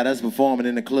 Y'all got us performing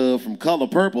in the club from Color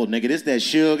Purple, nigga. This that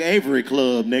Suge Avery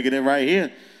club, nigga. That right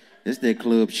here. This that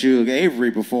club Suge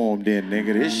Avery performed in,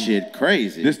 nigga. This shit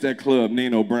crazy. This that club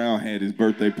Nino Brown had his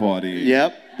birthday party in.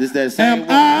 Yep. This that same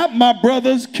Am I my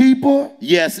brother's keeper?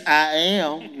 Yes, I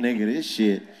am. Nigga, this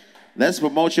shit. Let's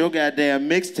promote your goddamn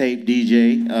mixtape,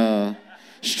 DJ.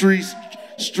 Streets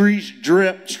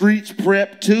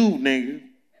Prep 2, nigga.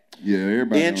 Yeah,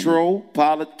 everybody. Intro,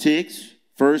 politics,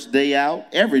 first day out.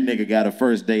 Every nigga got a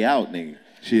first day out, nigga.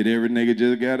 Shit, every nigga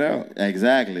just got out.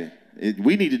 Exactly.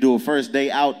 We need to do a first day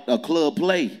out, a club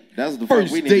play. That's the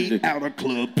first we need day to do. out, a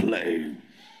club play.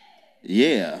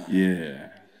 Yeah. Yeah.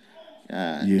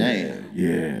 God Yeah, damn.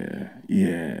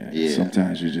 yeah.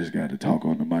 Sometimes you just got to talk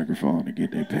on the microphone and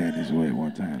get their panties wet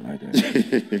one time like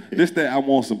that. This that I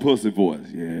want some pussy voice.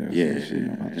 Yeah. Shit,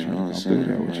 I'm not trying to do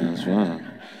that with you. That's right.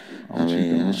 I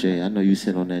mean, I know you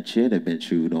sit on that chair that been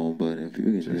chewed on, but if you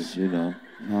can just, you know.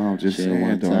 No, I'm just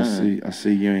saying, though. I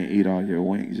see you ain't eat all your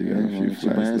wings. You got a few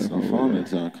flats left over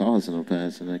there. Causing no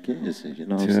passing that kiss, you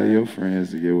know what I'm saying? Tell your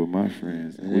friends to get with my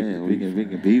friends. Yeah, we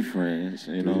can be friends,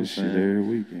 you know what I'm saying? Shit every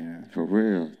weekend. For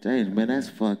real. Dang, man, that's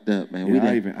fucked up, man.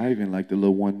 Yeah, I even like the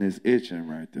little one that's itching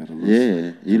right there.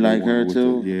 Yeah, you like her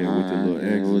too? With the little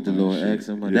eczema. With the little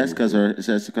eczema. That's because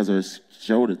her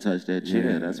shoulder touched that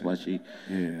chair. That's why she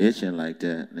itching like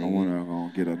that. I wonder if I'm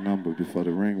gonna get a number before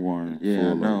the ringworm. Yeah,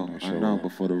 I know.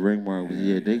 Before the ringworm,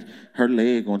 her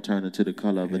leg gonna turn into the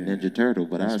color of a Ninja Turtle,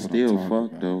 but I still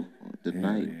fuck though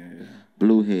tonight.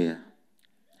 Blue hair.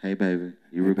 Hey baby,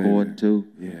 you recording too?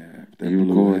 Yeah. You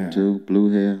recording too?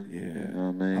 Blue hair. Yeah. You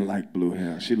know what I mean? I like blue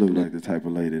hair. She look like the type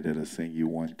of lady that'll sing you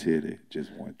one titty,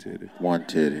 just one titty. One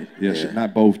titty. Yeah.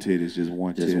 Not both titties, just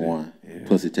one titty. Just one. Yeah.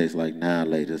 Pussy tastes like 9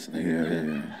 laters,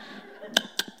 nigga.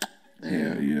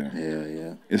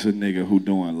 Yeah. It's a nigga who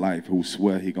doing life, who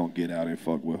swear he gonna get out and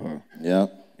fuck with her.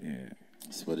 Yep. Yeah.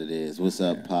 That's what it is. What's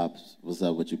up, Pops? What's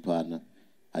up with you, partner?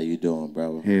 How you doing,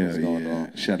 bro? What's going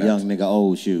on? Young nigga,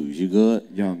 old shoes. You good?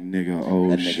 Young nigga,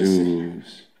 old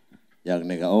shoes. Young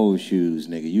nigga, old shoes,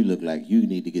 nigga. You look like you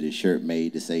need to get a shirt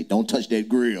made to say, "Don't touch that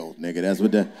grill," nigga. That's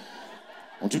what the.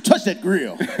 Don't you touch that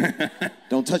grill.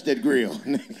 Don't touch that grill.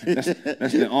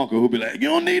 That's the uncle who be like, "You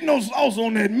don't need no sauce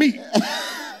on that meat.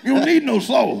 You don't need no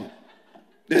sauce.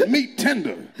 That meat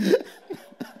tender."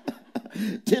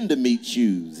 Tender meat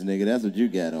shoes, nigga. That's what you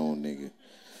got on, nigga.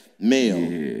 Mel.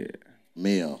 Yeah.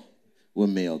 Mel. Where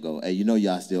Mel go? Hey, you know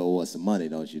y'all still owe us some money,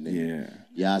 don't you, nigga? Yeah.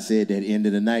 Y'all said that end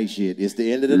of the night shit. It's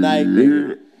the end of the night,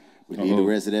 nigga. We need the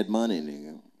rest of that money,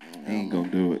 nigga. He ain't gonna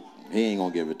do it. He ain't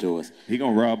gonna give it to us. He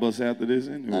gonna rob us after this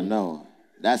anyway. I know.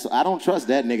 I don't trust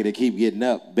that nigga to keep getting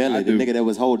up. Belly, the nigga that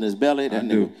was holding his belly, that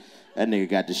nigga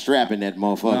got the strap in that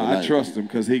motherfucker. No, I trust him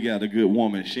because he got a good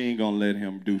woman. She ain't gonna let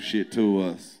him do shit to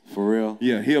us. For real?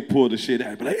 Yeah, he'll pull the shit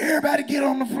out. Be like, everybody get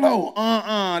on the floor.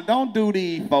 Don't do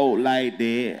these folk like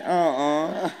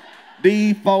that.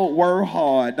 These folk work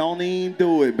hard. Don't even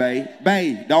do it, babe.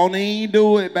 Babe, don't even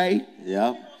do it, babe.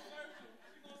 Yep.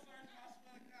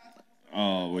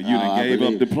 Oh, well, you done gave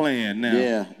up the plan now.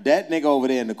 Yeah, that nigga over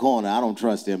there in the corner, I don't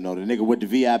trust him, though. The nigga with the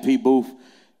VIP booth,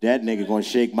 that nigga gonna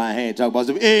shake my hand, talk about,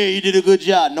 hey, you did a good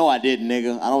job. No, I didn't,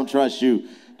 nigga. I don't trust you.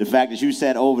 The fact that you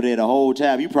sat over there the whole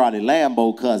time, you probably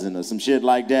Lambo cousin or some shit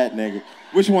like that, nigga.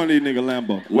 Which one of these niggas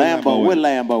Lambo? Where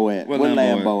Lambo at? Where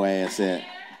Lambo ass at?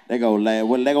 They go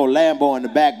Lambo in the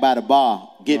back by the bar,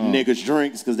 getting niggas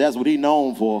drinks, because that's what he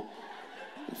known for.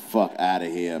 Fuck out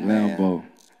of here, man. Lambo.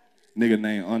 Nigga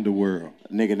named Underworld.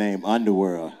 Nigga named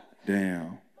Underworld.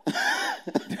 Damn.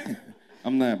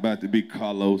 I'm not about to be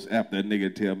Carlos after a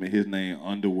nigga tell me his name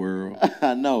Underworld.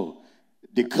 I know.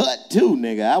 The Cut too,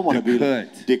 nigga. I want to be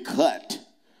the Cut.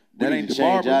 That ain't the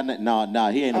barber? No,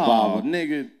 he ain't the barber.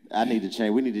 Nigga. I need to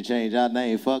change. We need to change our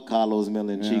name. Fuck Carlos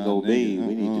Miller and Chico Bean.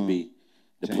 We need to be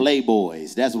the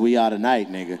Playboys. That's what we are tonight,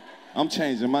 nigga. I'm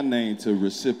changing my name to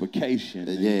Reciprocation.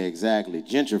 Nigga. Yeah, exactly.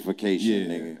 Gentrification,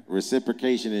 nigga.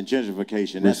 Reciprocation and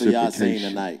gentrification. That's what y'all saying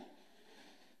tonight.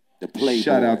 The Playboys.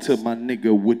 Shout out to my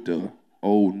nigga with the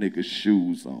old nigga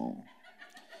shoes on.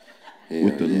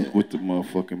 With the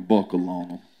motherfucking buckle on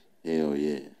them. Hell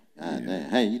yeah. Damn.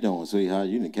 Hey, you doing, sweetheart?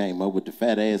 You done came up with the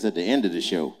fat ass at the end of the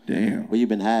show. Damn. Where you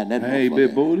been hiding that Hey, motherfucker?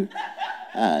 big booty.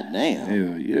 Damn.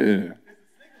 Hell yeah.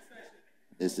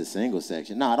 It's the single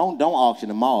section. Nah, don't auction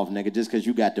them off, nigga, just because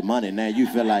you got the money. Now you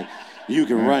feel like you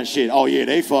can run shit. Oh, yeah,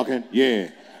 they fucking, yeah.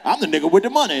 I'm the nigga with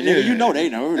the money, nigga. Yeah. You know they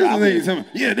know.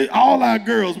 All our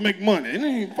girls make money. And they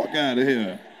ain't fuck out of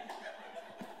here.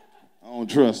 I don't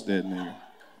trust that nigga.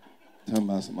 Talking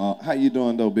about some, how you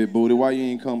doing though, big booty? Why you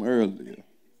ain't come earlier?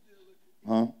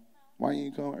 Huh? Why you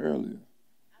ain't come earlier?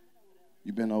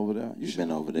 You been over there? You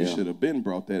been over there. You should have been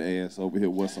brought that ass over here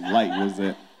where some light was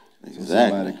at. Exactly. So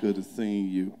somebody could have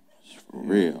seen you. For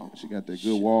real. She got that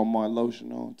good Walmart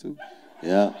lotion on too.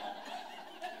 Yeah.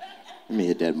 Let me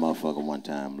hit that motherfucker one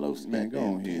time, Los. Man, go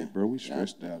on here, bro. We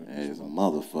stressed out. It's a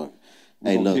motherfucker.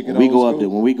 Hey, look, when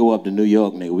we go up to New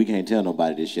York, nigga, we can't tell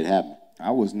nobody this shit happened. I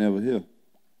was never here.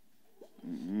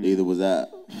 Neither was I.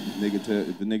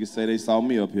 If the niggas say they saw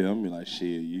me up here, I'm be like,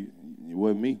 shit, you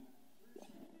wasn't me.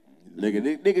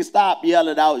 Nigga, stop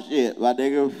yelling out shit, my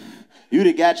nigga. You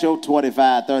done got your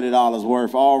 $25, $30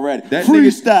 worth already.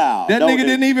 Freestyle. That nigga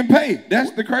didn't even pay.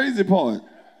 That's the crazy part.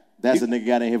 That's a nigga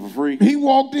got in here for free? He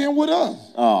walked in with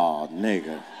us. Oh,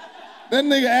 nigga. That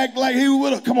nigga act like he was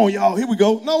with us. Come on, y'all, here we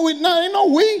go. No, ain't no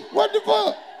we. What the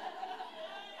fuck?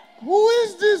 Who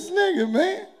is this nigga,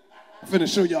 man? I'm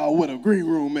finna show y'all what a green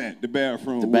room at, the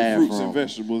bathroom. The bathroom. With fruits and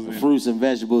vegetables in. Fruits and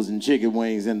vegetables and chicken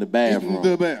wings in the bathroom. In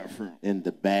the bathroom. In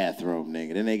the bathroom,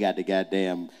 nigga. Then they got the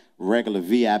goddamn regular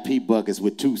VIP buckets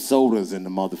with 2 sodas in the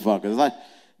motherfuckers. Like,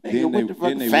 nigga, what the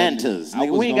fuck? Fantas.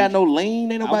 Nigga, we ain't got no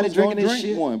lean. Ain't nobody drinking this shit. I was gonna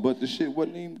drink one, but the shit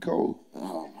wasn't even cold.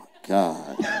 Oh, my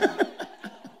God.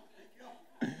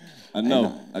 I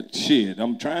know. Shit,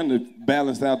 I'm trying to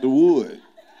balance out the wood.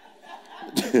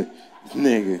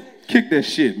 Nigga. Kick that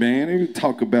shit, man. Let me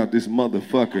talk about this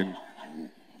motherfucking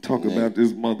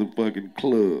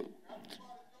club.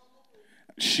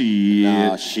 Shit.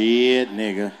 Nah, shit,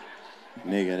 nigga.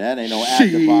 Nigga, that ain't no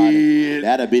after party.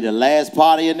 That'll be the last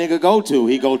party a nigga go to.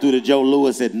 He go through the Joe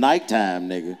Louis at nighttime,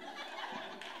 nigga.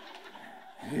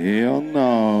 Hell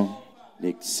no.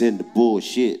 Nigga send the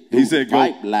bullshit. He said go.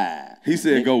 Pipeline. He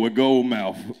said go with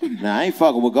Goldmouth. Nah, I ain't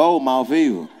fucking with Goldmouth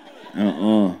either.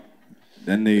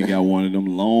 That nigga got one of them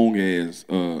long ass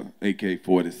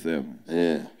AK-47s.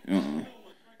 Yeah.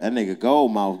 That nigga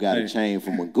Goldmouth got a chain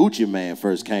from when Gucci Man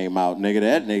first came out, nigga.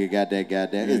 That nigga got that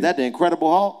goddamn. Is that the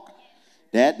Incredible Hulk?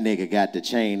 That nigga got the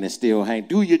chain that still hang.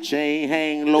 Do your chain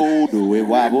hang low? Do it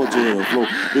wobble to the floor?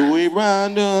 Do it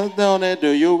round down that?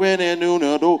 Do you really do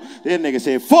no do? That nigga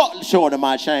said, "Fuck short of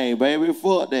my chain, baby.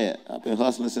 Fuck that. I've been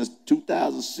hustling since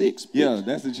 2006." Bitch. Yeah,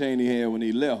 that's the chain he had when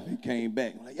he left. He came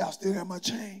back like, y'all still got my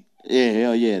chain? Yeah,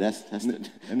 hell yeah. That's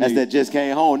that just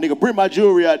came home. Nigga, bring my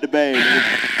jewelry out the bag.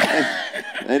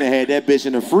 They done had that bitch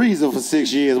in the freezer for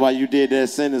 6 years while you did that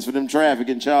sentence for them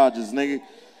trafficking charges, nigga.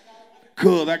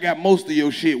 Cuz I got most of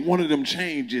your shit. One of them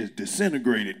chains just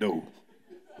disintegrated though.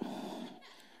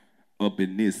 Up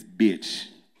in this bitch.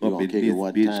 Up in this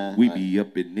bitch. We be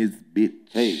up in this bitch.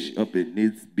 Hey. Up in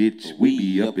this bitch. We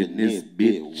be up in this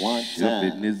bitch. One time. Up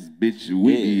in this bitch.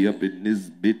 We be up in this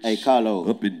bitch. Hey, Carlo.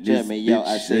 Up in tell this me, bitch. yo,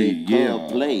 I said, club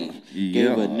play. Yeah.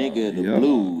 Gave a nigga the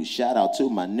blues. Shout out to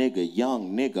my nigga,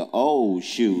 young nigga, old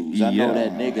shoes. I know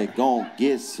that nigga gon'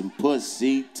 get some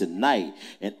pussy tonight.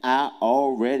 And I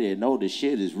already know the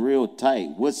shit is real tight.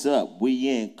 What's up? We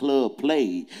in club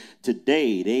play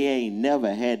today. They ain't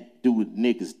never had do with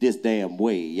niggas this damn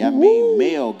way. I mean,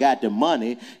 Mel got the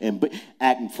money and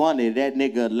acting funny. That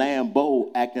nigga Lambo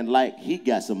acting like he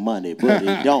got some money, but he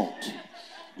don't.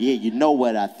 Yeah, you know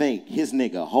what I think. His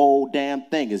nigga whole damn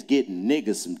thing is getting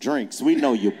niggas some drinks. We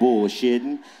know you're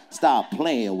bullshitting. Stop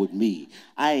playing with me.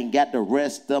 I ain't got the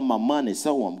rest of my money,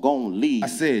 so I'm gonna leave. I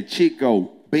said,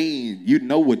 Chico, Bean, you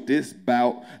know what this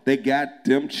bout. They got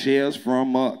them chairs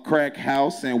from a crack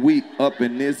house and we up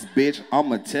in this bitch.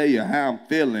 I'ma tell you how I'm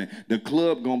feeling. The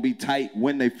club gonna be tight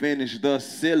when they finish the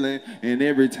ceiling. And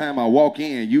every time I walk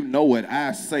in, you know what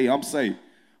I say. I'm saying,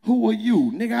 who are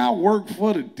you? Nigga, I work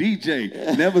for the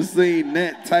DJ. Never seen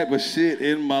that type of shit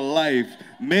in my life.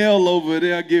 Mel over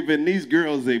there giving these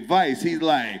girls advice. He's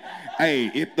like,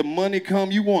 hey, if the money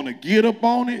come, you want to get up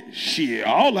on it? Shit,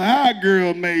 all the high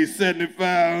girls made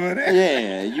 $7,500.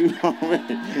 Yeah, you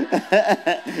already.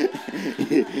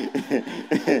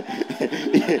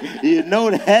 You know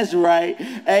that's right.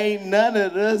 Ain't none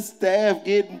of the staff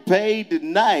getting paid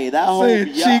tonight. I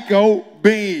hope Chico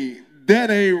Bean, that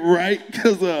ain't right,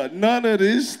 cause none of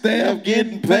this staff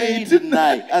getting paid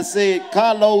tonight. I said,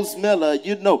 Carlos Miller,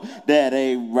 you know that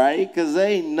ain't right, cause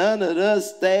ain't none of the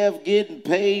staff getting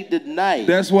paid tonight.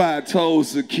 That's why I told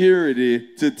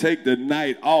security to take the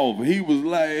night off. He was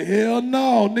like, hell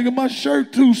no, nigga, my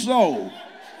shirt too soft.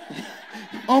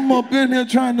 I'm up in here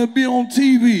trying to be on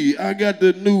TV. I got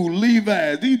the new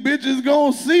Levi's. These bitches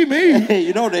gonna see me. Hey,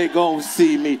 you know they gonna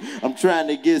see me. I'm trying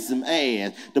to get some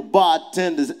ass. The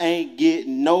bartenders ain't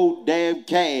getting no damn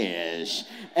cash.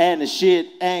 And the shit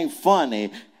ain't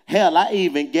funny. Hell, I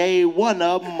even gave one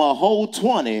of them a whole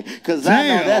 20, cause I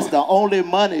know that's the only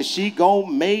money she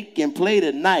gon' make and play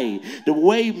tonight. The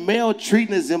way Mel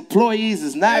treating his employees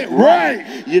is not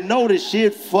right. You know the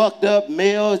shit fucked up,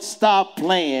 Mel. Stop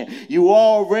playing. You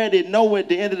already know at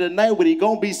the end of the night what he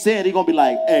gonna be saying. He gonna be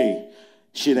like, hey,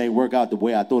 shit ain't work out the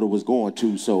way I thought it was going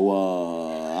to, so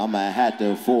I'm gonna have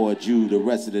to afford you the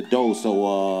rest of the dough.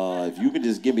 So if you can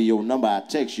just give me your number, I'll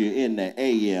text you in the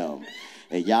AM.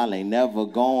 And y'all ain't never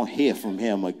gonna hear from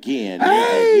him again.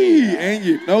 Hey, and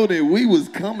you know that we was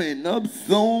coming up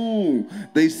soon.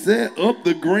 They set up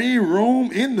the green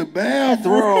room in the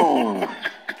bathroom.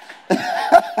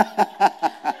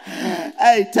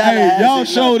 Hey, Tallahassee, y'all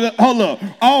showed us, hold up,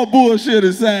 all bullshit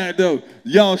aside though,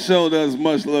 y'all showed us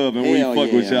much love and we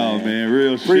fuck with y'all, man.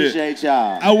 Real shit. Appreciate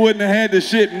y'all. I wouldn't have had the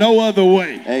shit no other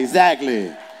way.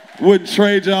 Exactly. Wouldn't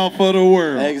trade y'all for the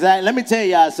world. Exactly. Let me tell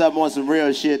y'all something on some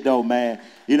real shit though, man.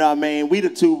 You know what I mean? We the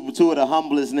two of the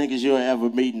humblest niggas you'll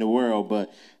ever meet in the world,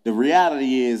 but the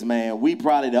reality is, man, we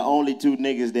probably the only two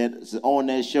niggas that's on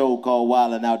that show called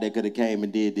Wildin' Out that could have came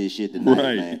and did this shit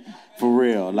tonight, man. For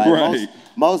real. Like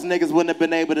most niggas wouldn't have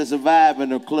been able to survive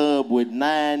in a club with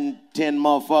 9, 10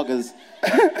 motherfuckers.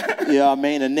 You know what I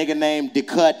mean? A nigga named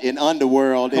DeCut in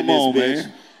Underworld in this bitch.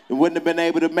 Man. Wouldn't have been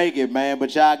able to make it, man.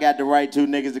 But y'all got the right two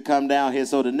niggas to come down here.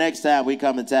 So the next time we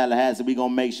come in Tallahassee, we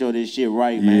gonna make sure this shit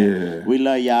right, man. Yeah. We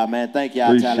love y'all, man. Thank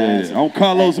y'all, Tallahassee. I'm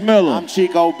Carlos Miller. I'm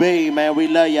Chico B, man. We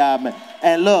love y'all, man.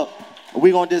 And look,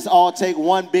 we gonna just all take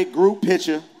one big group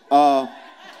picture.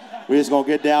 We just gonna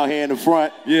get down here in the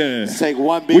front. Yeah. Just take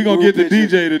one big We gonna get the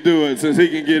picture. DJ to do it since he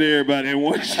can get everybody in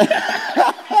one shot.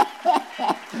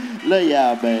 Love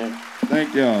y'all, man.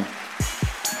 Thank y'all.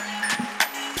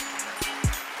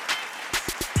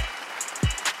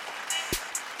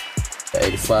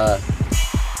 $85.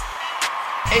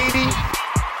 85.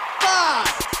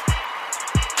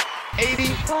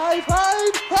 85.